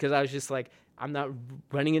 like, because I was just like, I'm not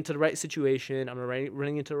running into the right situation, I'm not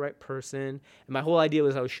running into the right person. And my whole idea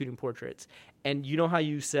was I was shooting portraits. And you know how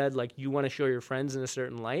you said like you want to show your friends in a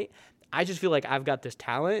certain light? I just feel like I've got this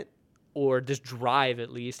talent or this drive,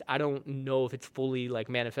 at least. I don't know if it's fully like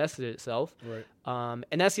manifested itself. Right.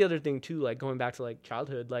 And that's the other thing too, like going back to like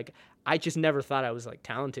childhood, like I just never thought I was like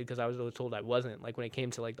talented because I was always told I wasn't. Like when it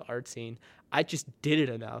came to like the art scene, I just did it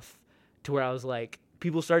enough to where I was like,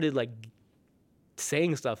 people started like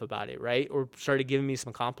saying stuff about it, right? Or started giving me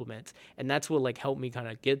some compliments. And that's what like helped me kind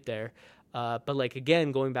of get there. But like,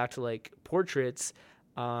 again, going back to like portraits,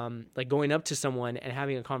 like going up to someone and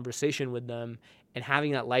having a conversation with them and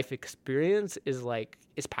having that life experience is like,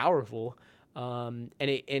 it's powerful. And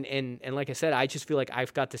like I said, I just feel like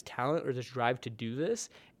I've got this talent or this drive to do this.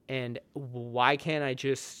 And why can't I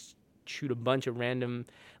just shoot a bunch of random,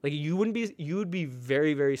 like you would be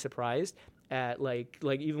very, very surprised at like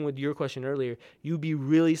even with your question earlier, you'd be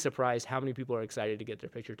really surprised how many people are excited to get their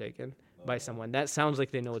picture taken by someone. That sounds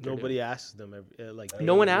like they know what they're doing. Nobody asks them. Like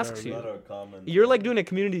no one asks you. You're like doing a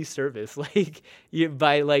community service, like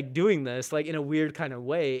by like doing this, like in a weird kind of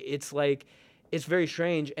way. It's like, it's very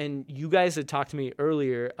strange. And you guys had talked to me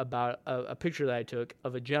earlier about a picture that I took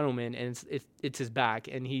of a gentleman, and it's his back,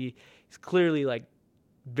 and he's clearly like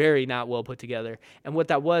very not well put together. And what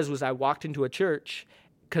that was I walked into a church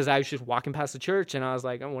because I was just walking past the church, and I was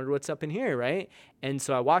like, I wonder what's up in here, right? And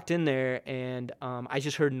so I walked in there, and I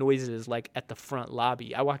just heard noises like at the front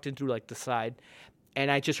lobby. I walked in through like the side, and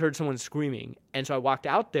I just heard someone screaming. And so I walked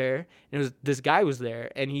out there, and this guy was there,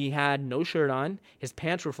 and he had no shirt on. His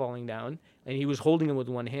pants were falling down, and he was holding them with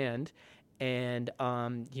one hand. And,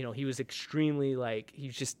 he was extremely like,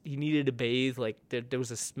 he needed to bathe. Like there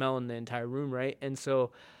was a smell in the entire room, right? And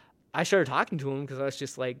so I started talking to him because I was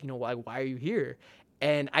just like, why are you here?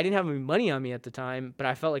 And I didn't have any money on me at the time, but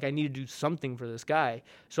I felt like I needed to do something for this guy.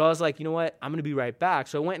 So I was like, you know what? I'm going to be right back.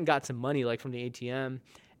 So I went and got some money like from the ATM,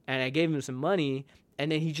 and I gave him some money.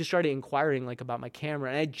 And then he just started inquiring like about my camera.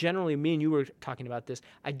 And I generally, me and you were talking about this,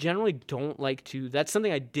 I generally don't like to, that's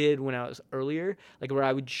something I did when I was earlier, like where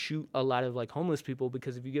I would shoot a lot of like homeless people,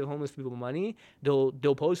 because if you give homeless people money, they'll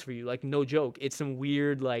pose for you. Like no joke. It's some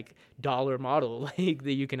weird like dollar model like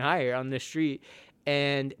that you can hire on the street.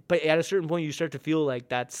 But at a certain point you start to feel like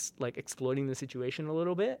that's like exploiting the situation a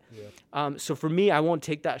little bit. Yeah. So for me, I won't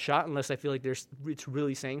take that shot unless I feel like it's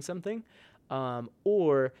really saying something.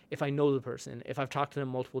 Or if I know the person, if I've talked to them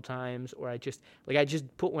multiple times, or I just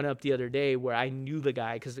put one up the other day where I knew the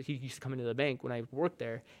guy because he used to come into the bank when I worked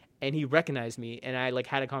there, and he recognized me, and I like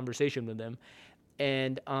had a conversation with him.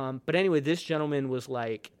 And, but anyway, this gentleman was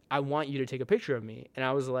like, I want you to take a picture of me. And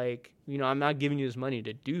I was like, I'm not giving you this money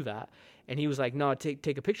to do that. And he was like, no,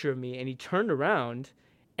 take a picture of me. And he turned around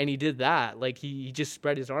and he did that. Like he just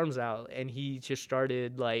spread his arms out, and he just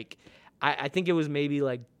started like, I think it was maybe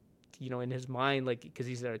like, in his mind, like, because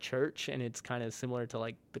he's at a church and it's kind of similar to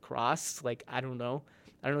like the cross. Like, I don't know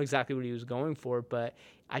exactly what he was going for, but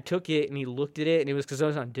I took it and he looked at it, and it was because I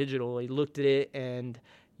was on digital. He looked at it, and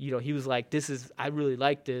he was like, I really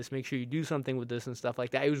like this. Make sure you do something with this and stuff like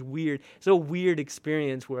that. It was weird. It's a weird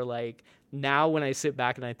experience where like now when I sit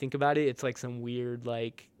back and I think about it, it's like some weird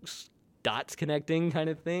like dots connecting kind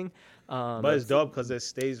of thing. But it's dope because it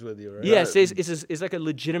stays with you, right? Yeah, it's like a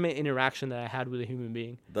legitimate interaction that I had with a human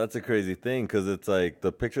being. That's a crazy thing, because it's like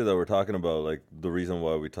the picture that we're talking about, like the reason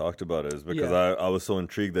why we talked about it is because I was so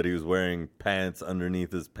intrigued that he was wearing pants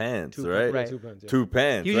underneath his pants, right? Right. Two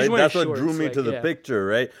pants, He was right? That's shorts, what drew me like, to the picture,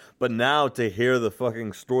 right? But now to hear the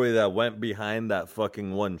fucking story that went behind that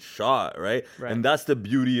fucking one shot, right? And that's the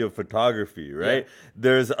beauty of photography, right? Yeah.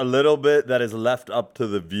 There's a little bit that is left up to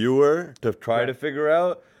the viewer to try to figure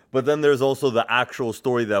out. But then there's also the actual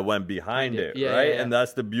story that went behind it, right? Yeah. And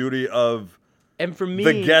that's the beauty of for me,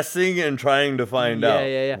 the guessing and trying to find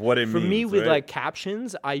out what it means. For me, with like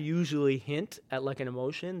captions, I usually hint at like an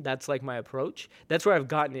emotion. That's like my approach. That's where I've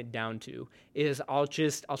gotten it down to. Is I'll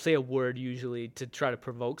say a word usually to try to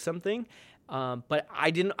provoke something. But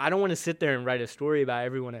I don't want to sit there and write a story about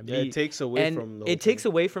everyone I meet. It takes away from it takes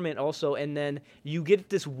away from it also, and then you get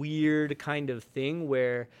this weird kind of thing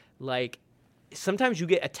where like, sometimes you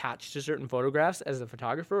get attached to certain photographs as a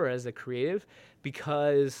photographer or as a creative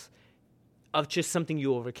because of just something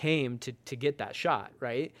you overcame to get that shot,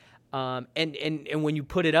 right? And when you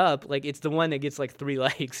put it up, like it's the one that gets like 3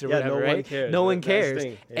 likes or whatever, right? No one cares.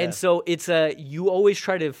 Yeah. And so it's you always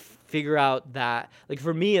try to figure out that, like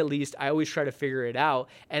for me at least, I always try to figure it out,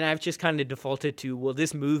 and I've just kind of defaulted to, well,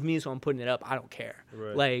 this moved me, so I'm putting it up. I don't care.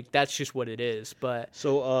 Right. Like that's just what it is. But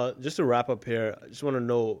so just to wrap up here, I just want to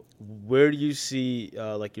know, where do you see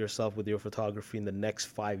like yourself with your photography in the next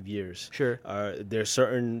 5 years? Sure. Are there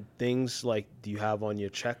certain things like do you have on your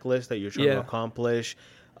checklist that you're trying to accomplish?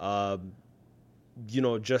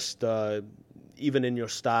 Just even in your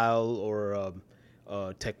style or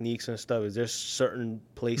techniques and stuff? Is there certain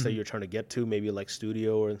place that you're trying to get to, maybe like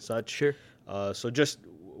studio or and such? Sure. So just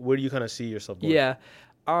where do you kind of see yourself going? Yeah.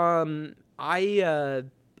 I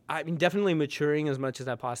mean, definitely maturing as much as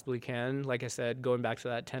I possibly can. Like I said, going back to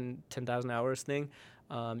that 10,000 hours thing,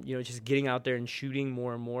 just getting out there and shooting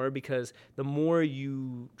more and more, because the more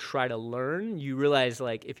you try to learn, you realize,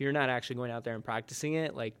 like, if you're not actually going out there and practicing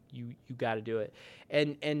it, like, you got to do it.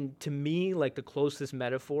 And to me, like, the closest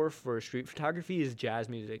metaphor for street photography is jazz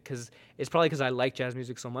music, because it's probably because I like jazz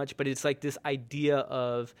music so much, but it's like this idea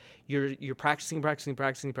of you're practicing,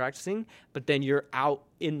 but then you're out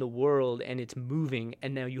in the world and it's moving,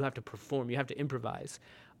 and now you have to perform, you have to improvise.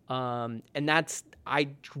 And I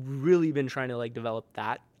really been trying to, like, develop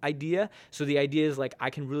that idea. So the idea is, like, I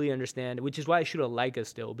can really understand, which is why I shoot a Leica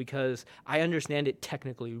still, because I understand it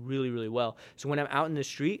technically really, really well. So when I'm out in the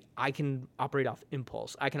street, I can operate off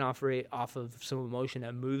impulse. I can operate off of some emotion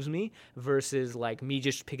that moves me, versus, like, me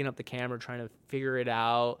just picking up the camera, trying to figure it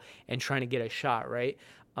out and trying to get a shot, right?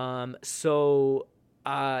 Trying to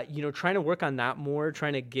work on that more,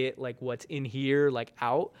 trying to get, like, what's in here, like,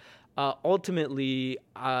 out. Ultimately,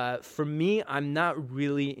 for me, I'm not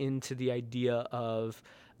really into the idea of,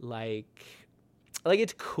 like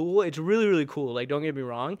it's cool. It's really, really cool. Like, don't get me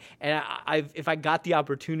wrong. And if I got the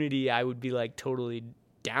opportunity, I would be, like, totally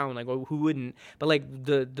down. Like, well, who wouldn't? But, like,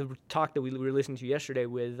 the talk that we were listening to yesterday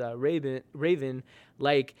with Raven,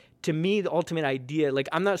 like, to me, the ultimate idea, like,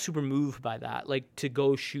 I'm not super moved by that, like, to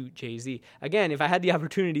go shoot Jay-Z. Again, if I had the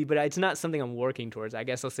opportunity, but it's not something I'm working towards. I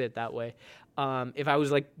guess I'll say it that way. If I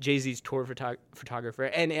was, like, Jay-Z's tour photographer,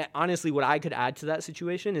 and honestly, what I could add to that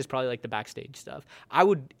situation is probably, like, the backstage stuff. I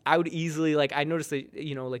would easily, like, I noticed that,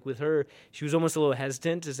 like, with her, she was almost a little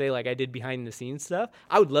hesitant to say, like, I did behind the scenes stuff.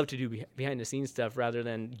 I would love to do behind the scenes stuff rather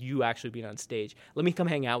than you actually being on stage. Let me come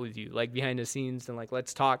hang out with you, like, behind the scenes, and, like,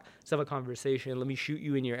 let's talk, let's have a conversation. Let me shoot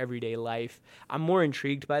you in your everyday life. I'm more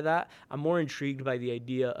intrigued by that. I'm more intrigued by the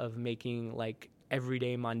idea of making, like,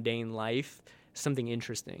 everyday mundane life something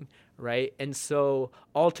interesting, right? And so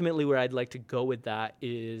ultimately where I'd like to go with that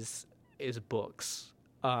is books.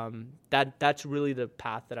 That's really the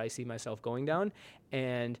path that I see myself going down.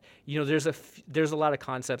 And there's a lot of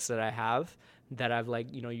concepts that I have that I've, like,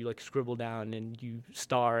 you like scribble down and you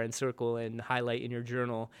star and circle and highlight in your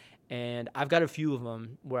journal. And I've got a few of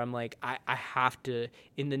them where I'm like, I have to,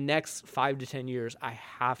 in the next 5 to 10 years, I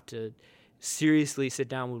have to seriously sit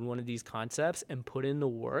down with one of these concepts and put in the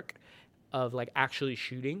work of, like, actually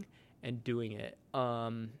shooting and doing it.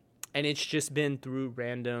 And it's just been through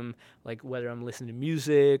random, like, whether I'm listening to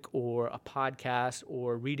music or a podcast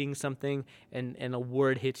or reading something and a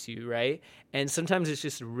word hits you, right? And sometimes it's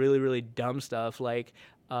just really, really dumb stuff. Like,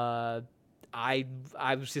 I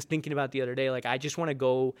was just thinking about the other day, like, I just want to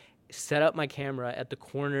go set up my camera at the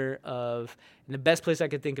corner of, and the best place I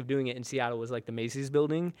could think of doing it in Seattle was, like, the Macy's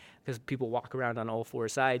building, because people walk around on all four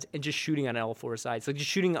sides, and just shooting on all four sides. So just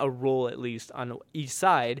shooting a roll at least on each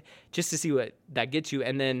side just to see what that gets you.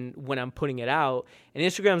 And then when I'm putting it out, and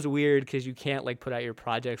Instagram's weird because you can't, like, put out your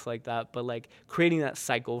projects like that, but, like, creating that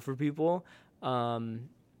cycle for people,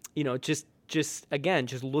 just again,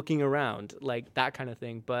 just looking around, like, that kind of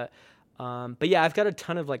thing. But yeah, I've got a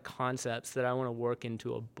ton of, like, concepts that I want to work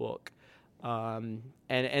into a book. And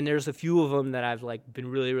there's a few of them that I've, like, been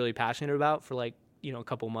really, really passionate about for, like, a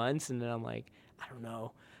couple months. And then I'm like, I don't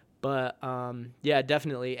know. But, yeah,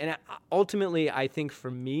 definitely. And ultimately, I think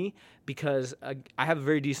for me, because I have a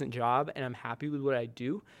very decent job and I'm happy with what I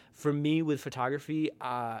do, for me with photography,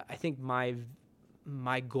 I think my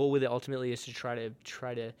goal with it ultimately is to try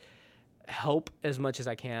to help as much as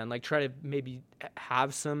I can, like, try to maybe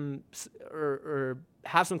have some or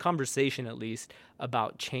have some conversation at least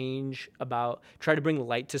about change, about try to bring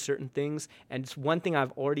light to certain things. And it's one thing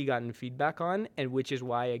I've already gotten feedback on, and which is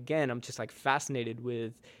why, again, I'm just, like, fascinated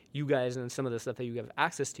with you guys and some of the stuff that you have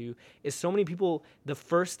access to, is so many people, the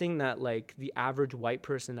first thing that, like, the average white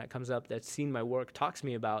person that comes up that's seen my work talks to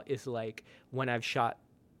me about is, like, when I've shot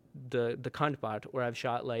the Kantpat, or I've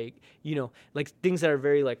shot, like, like, things that are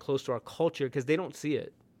very, like, close to our culture, because they don't see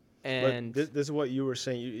it. And this is what you were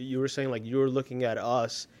saying. You were saying, like, you were looking at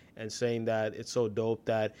us and saying that it's so dope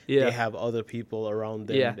that they have other people around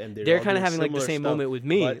them, and they're kind of having, like, the same moment with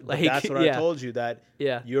me. But that's what I told you, that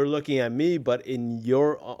you're looking at me, but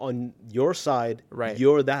on your side, right,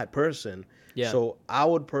 you're that person. Yeah. So I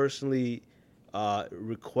would personally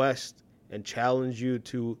request and challenge you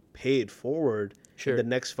to pay it forward. Sure. In the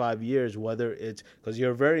next 5 years, whether it's because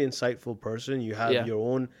you're a very insightful person, you have your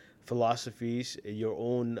own philosophies, your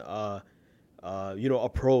own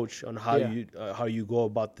approach on how you go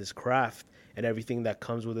about this craft and everything that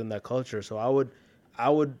comes within that culture. So I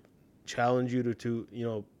would challenge you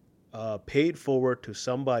to pay it forward to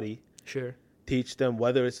somebody. Sure. Teach them,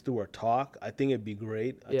 whether it's through a talk. I think it'd be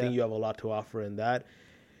great. I Yeah. think you have a lot to offer in that.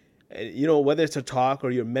 And, whether it's a talk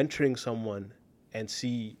or you're mentoring someone and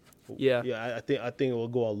see. Yeah. I think it will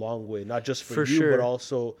go a long way, not just for you, sure. but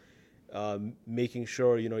also making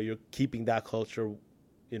sure you're keeping that culture,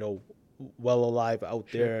 well alive out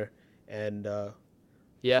there, and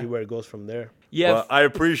see where it goes from there. Yeah. Well, I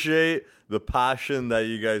appreciate the passion that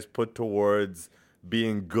you guys put towards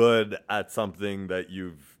being good at something that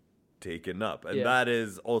you've taken up, and that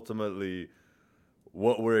is ultimately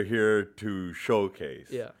what we're here to showcase.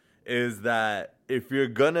 Yeah. Is that if you're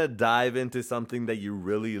gonna dive into something that you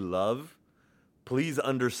really love, please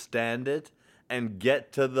understand it and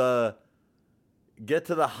get to the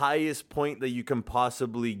highest point that you can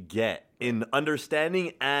possibly get in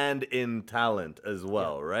understanding and in talent as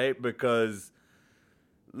well, right? Because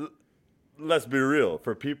let's be real,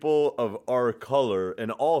 for people of our color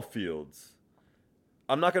in all fields,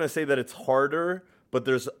 I'm not going to say that it's harder, but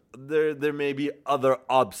there may be other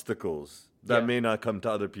obstacles that may not come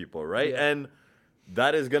to other people, right? Yeah. And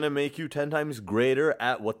that is going to make you 10 times greater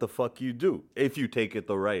at what the fuck you do if you take it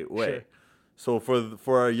the right way. Sure. So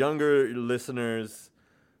for our younger listeners,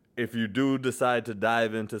 if you do decide to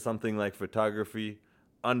dive into something like photography,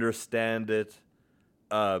 understand it,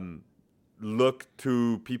 look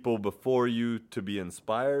to people before you to be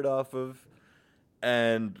inspired off of.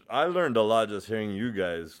 And I learned a lot just hearing you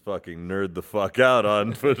guys fucking nerd the fuck out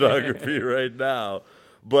on photography right now.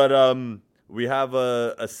 But we have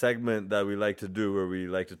a segment that we like to do where we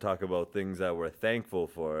like to talk about things that we're thankful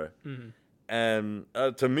for. Mm-hmm. And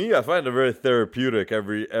to me, I find it very therapeutic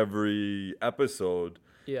every episode.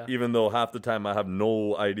 Yeah. Even though half the time I have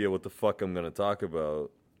no idea what the fuck I'm going to talk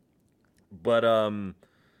about. But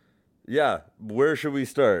yeah, where should we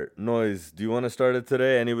start? Noise, do you want to start it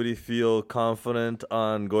today? Anybody feel confident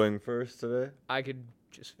on going first today? I could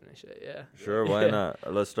just finish it, yeah. Sure, why not?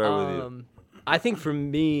 Let's start with you. I think for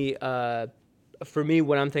me,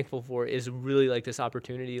 what I'm thankful for is really like this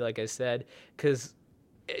opportunity, like I said, because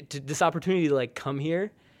this opportunity to like come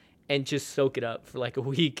here and just soak it up for like a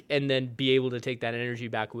week and then be able to take that energy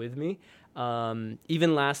back with me.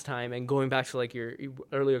 Even last time, and going back to like your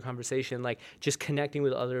earlier conversation, like just connecting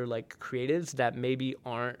with other like creatives that maybe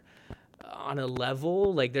aren't on a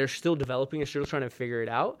level, like they're still developing and still trying to figure it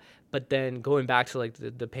out. But then going back to like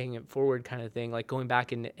the paying it forward kind of thing, like going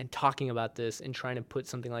back and talking about this and trying to put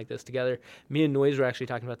something like this together. Me and Noise were actually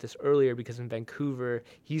talking about this earlier because in Vancouver,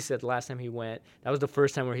 he said last time he went, that was the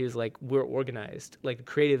first time where he was like, we're organized, like the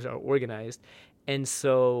creatives are organized. And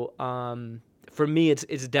so for me,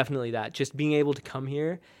 it's definitely that, just being able to come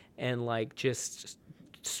here and like just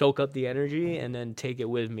soak up the energy and then take it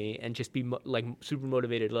with me and just be like super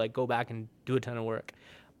motivated to like go back and do a ton of work.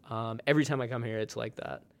 Every time I come here, it's like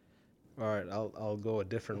that. All right, I'll go a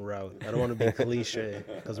different route. I don't want to be cliche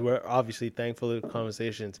because we're obviously thankful for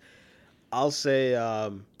conversations. I'll say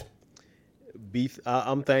I'm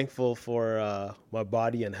thankful for my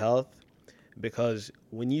body and health, because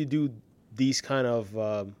when you do these kind of,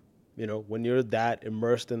 when you're that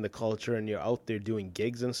immersed in the culture and you're out there doing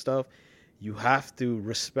gigs and stuff, you have to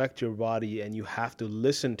respect your body and you have to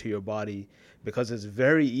listen to your body, because it's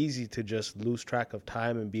very easy to just lose track of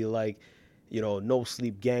time and be like, no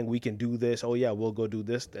sleep gang, we can do this. Oh yeah, we'll go do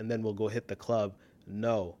this and then we'll go hit the club.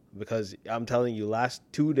 No, because I'm telling you, last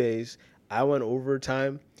 2 days I went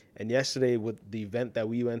overtime, and yesterday with the event that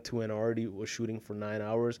we went to and already was shooting for 9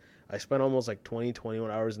 hours, I spent almost like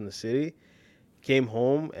 21 hours in the city. Came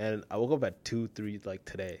home and I woke up at 2-3 like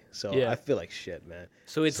today. So I feel like shit, man.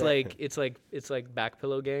 So it's like back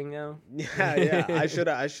pillow gang now. Yeah. I should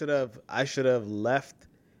have left.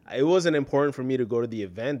 It wasn't important for me to go to the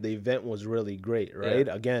event. The event was really great, right?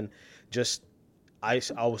 Yeah. Again, just I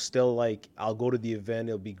was still like, I'll go to the event.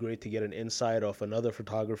 It'll be great to get an insight of another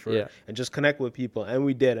photographer and just connect with people. And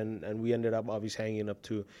we did, and we ended up obviously hanging up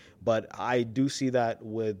too. But I do see that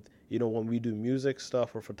with, when we do music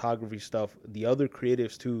stuff or photography stuff, the other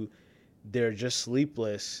creatives too, they're just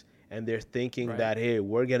sleepless and they're thinking that, hey,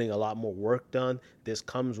 we're getting a lot more work done. This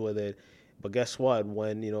comes with it. But guess what?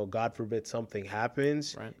 When, God forbid something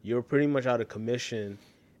happens, you're pretty much out of commission.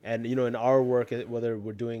 And, in our work, whether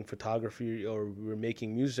we're doing photography or we're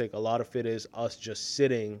making music, a lot of it is us just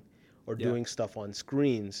sitting or doing stuff on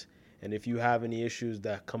screens. And if you have any issues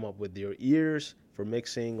that come up with your ears for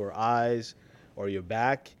mixing or eyes or your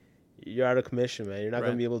back, you're out of commission, man. You're not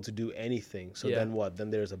going to be able to do anything. So then what? Then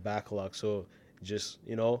there's a backlog. So just,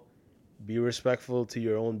 be respectful to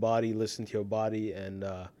your own body, listen to your body, and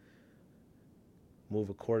move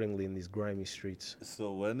accordingly in these grimy streets.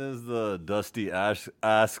 So when is the dusty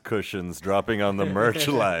ass cushions dropping on the merch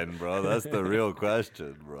line, bro? That's the real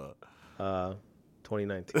question, bro.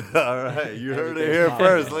 2019. All right, you heard it here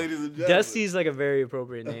first, ladies and gentlemen. Dusty's like a very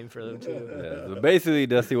appropriate name for them too. Yeah, so basically,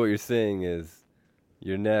 Dusty, what you're saying is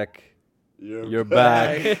your neck, your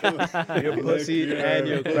back, Your pussy and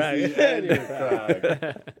your crack.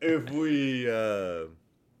 If we,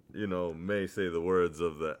 may say the words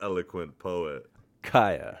of the eloquent poet.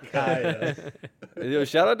 Kaya. Yo,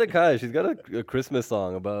 shout out to Kaya. She's got a Christmas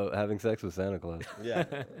song about having sex with Santa Claus. Yeah.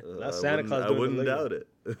 That's Santa Claus. I wouldn't doubt it.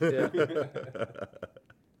 Yeah.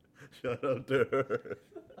 Shout out to her.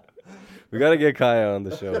 We got to get Kaya on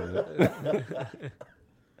the show. Man.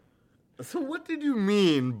 So what did you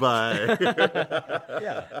mean by...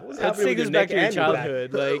 Yeah. What's Let's take us back to your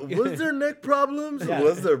childhood. Like, was there neck problems? Yeah. Or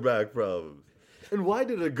was there back problems? And why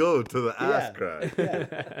did it go to the ass crack?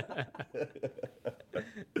 Yeah.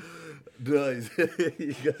 Nice.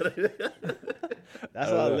 You got it.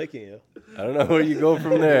 That's why I'm licking you. I don't know where you go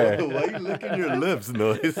from there. Why are you licking your lips,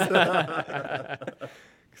 Noise?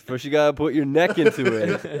 First, you got to put your neck into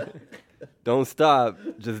it. Don't stop.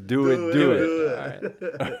 Just do it.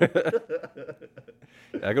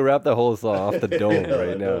 I can rap that whole song off the dome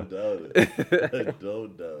right now. I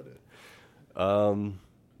don't doubt it.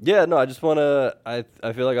 Yeah, no, I just want to,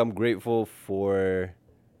 I feel like I'm grateful for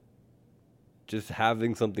just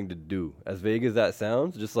having something to do. As vague as that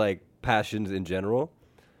sounds, just like passions in general.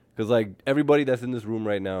 Because like everybody that's in this room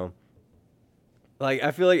right now, like I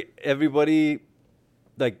feel like everybody,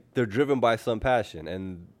 like they're driven by some passion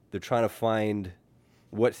and they're trying to find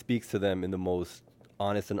what speaks to them in the most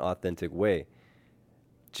honest and authentic way.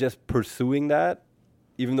 Just pursuing that,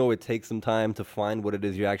 even though it takes some time to find what it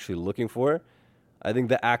is you're actually looking for, I think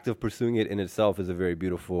the act of pursuing it in itself is a very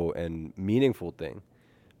beautiful and meaningful thing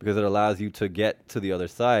because it allows you to get to the other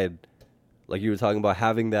side, like you were talking about,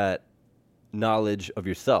 having that knowledge of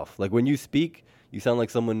yourself. Like when you speak, you sound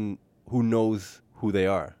like someone who knows who they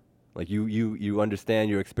are. Like you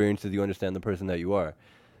understand your experiences, you understand the person that you are.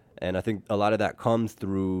 And I think a lot of that comes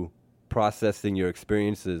through processing your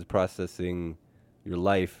experiences, processing your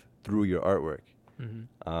life through your artwork.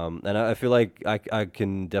 Mm-hmm. And I feel like I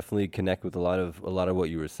can definitely connect with a lot of what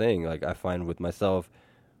you were saying. Like I find with myself,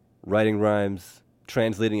 writing rhymes,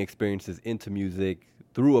 translating experiences into music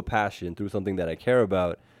through a passion, through something that I care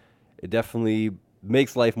about, it definitely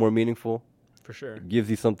makes life more meaningful. For sure. It gives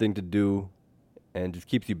you something to do and just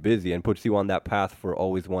keeps you busy and puts you on that path for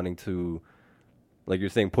always wanting to, like you're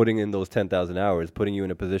saying, putting in those 10,000 hours, putting you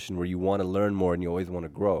in a position where you want to learn more and you always want to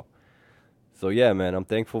grow. So yeah, man, I'm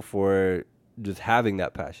thankful for just having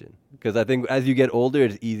that passion. Because I think as you get older,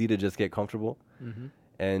 it's easy to just get comfortable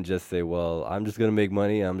and just say, well, I'm just going to make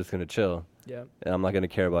money. I'm just going to chill. Yeah. And I'm not going to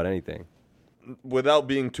care about anything. Without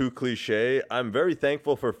being too cliche, I'm very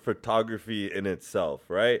thankful for photography in itself,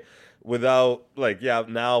 right? Without,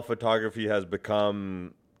 now photography has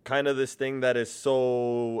become kind of this thing that is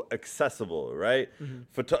so accessible, right?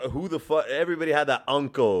 Who the fuck? Everybody had that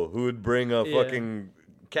uncle who would bring a fucking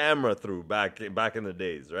camera through back in the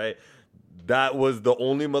days, right? That was the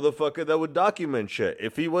only motherfucker that would document shit.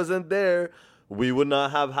 If he wasn't there, we would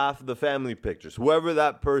not have half of the family pictures. Whoever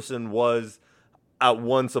that person was at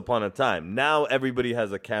once upon a time. Now everybody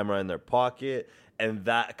has a camera in their pocket, and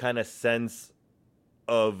that kind of sense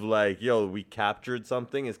of like, yo, we captured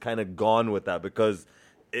something is kind of gone with that because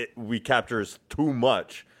we capture too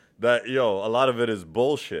much that, yo, a lot of it is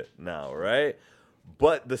bullshit now, right?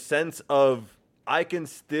 But the sense of I can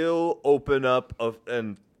still open up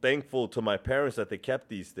and thankful to my parents that they kept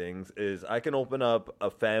these things is I can open up a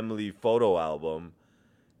family photo album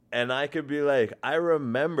and I could be like, I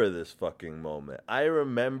remember this fucking moment. I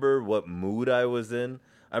remember what mood I was in.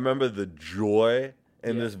 I remember the joy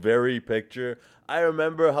in this very picture. I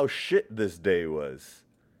remember how shit this day was.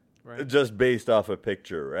 Right. Just based off a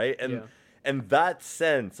picture, right? And that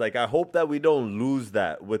sense, like I hope that we don't lose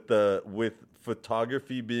that with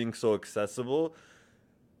photography being so accessible.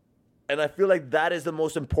 And I feel like that is the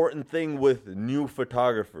most important thing with new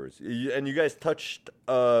photographers. And you guys touched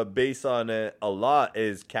base on it a lot,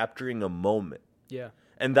 is capturing a moment. Yeah.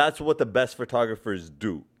 And that's what the best photographers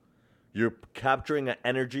do. You're capturing an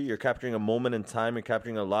energy, you're capturing a moment in time, you're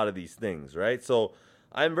capturing a lot of these things, right? So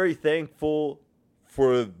I'm very thankful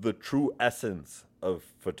for the true essence of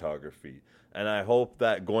photography. And I hope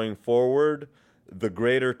that going forward, the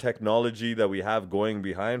greater technology that we have going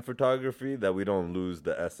behind photography, that we don't lose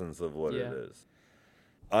the essence of what it is.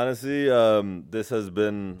 Honestly, this has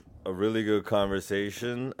been a really good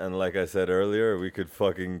conversation. And like I said earlier, we could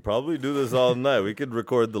fucking probably do this all night. We could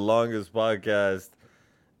record the longest podcast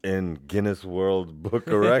in Guinness World Book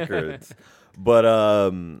of Records. But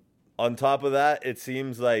on top of that, it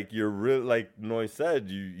seems like you're real. Like Noy said,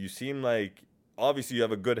 you seem like obviously you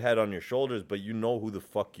have a good head on your shoulders, but you know who the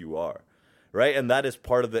fuck you are, right? And that is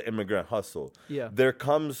part of the immigrant hustle. Yeah. There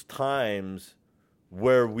comes times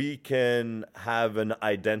where we can have an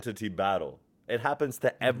identity battle. It happens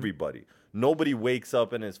to everybody. Nobody wakes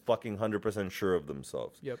up and is fucking 100% sure of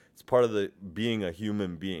themselves. Yep. It's part of the being a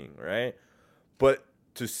human being, right? But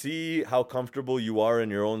to see how comfortable you are in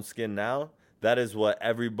your own skin now, that is what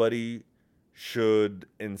everybody should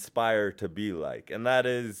inspire to be like. And that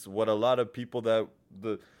is what a lot of people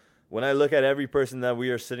when I look at every person that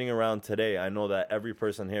we are sitting around today, I know that every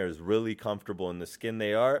person here is really comfortable in the skin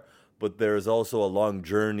they are, but there is also a long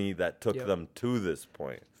journey that took them to this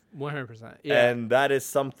point. 100%. Yeah. And that is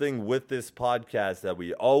something with this podcast that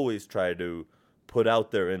we always try to put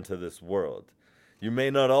out there into this world. You may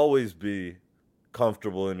not always be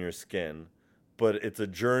comfortable in your skin, but it's a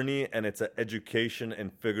journey and it's an education in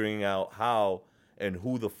figuring out how and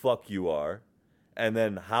who the fuck you are, and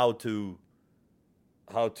then how to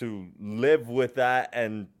live with that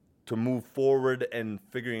and to move forward and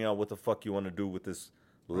figuring out what the fuck you want to do with this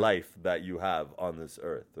life that you have on this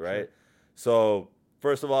earth, right? Sure. So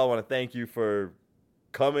first of all, I want to thank you for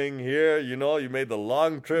coming here. You know, you made the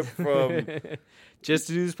long trip from just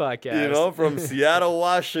to do this podcast. You know, from Seattle,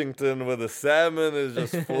 Washington, where the salmon is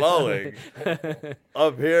just flowing,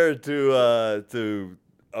 up here to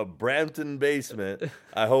a Brampton basement.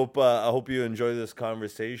 I hope you enjoy this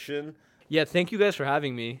conversation. Yeah, thank you guys for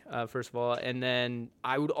having me, first of all. And then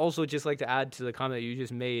I would also just like to add to the comment that you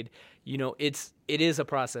just made, you know, it is a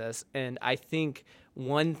process. And I think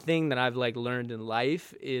one thing that I've learned in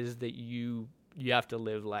life is that you have to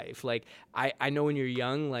live life. Like, I know when you're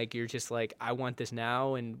young, you're just I want this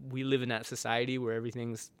now. And we live in that society where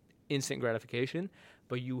everything's instant gratification.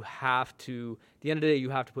 But you have to, at the end of the day,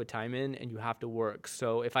 you have to put time in and you have to work.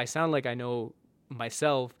 So if I sound like I know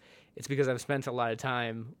myself, it's because I've spent a lot of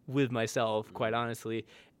time with myself, quite honestly,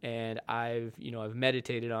 and I've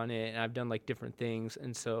meditated on it and I've done different things.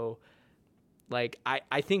 And so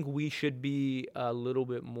I think we should be a little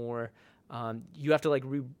bit more, you have to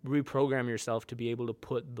reprogram yourself to be able to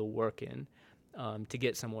put the work in to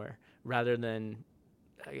get somewhere, rather than,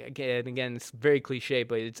 again, it's very cliche,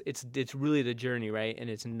 but it's really the journey, right? And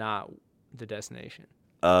it's not the destination.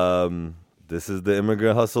 This is the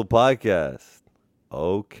Immigrant Hustle Podcast.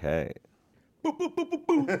 Okay.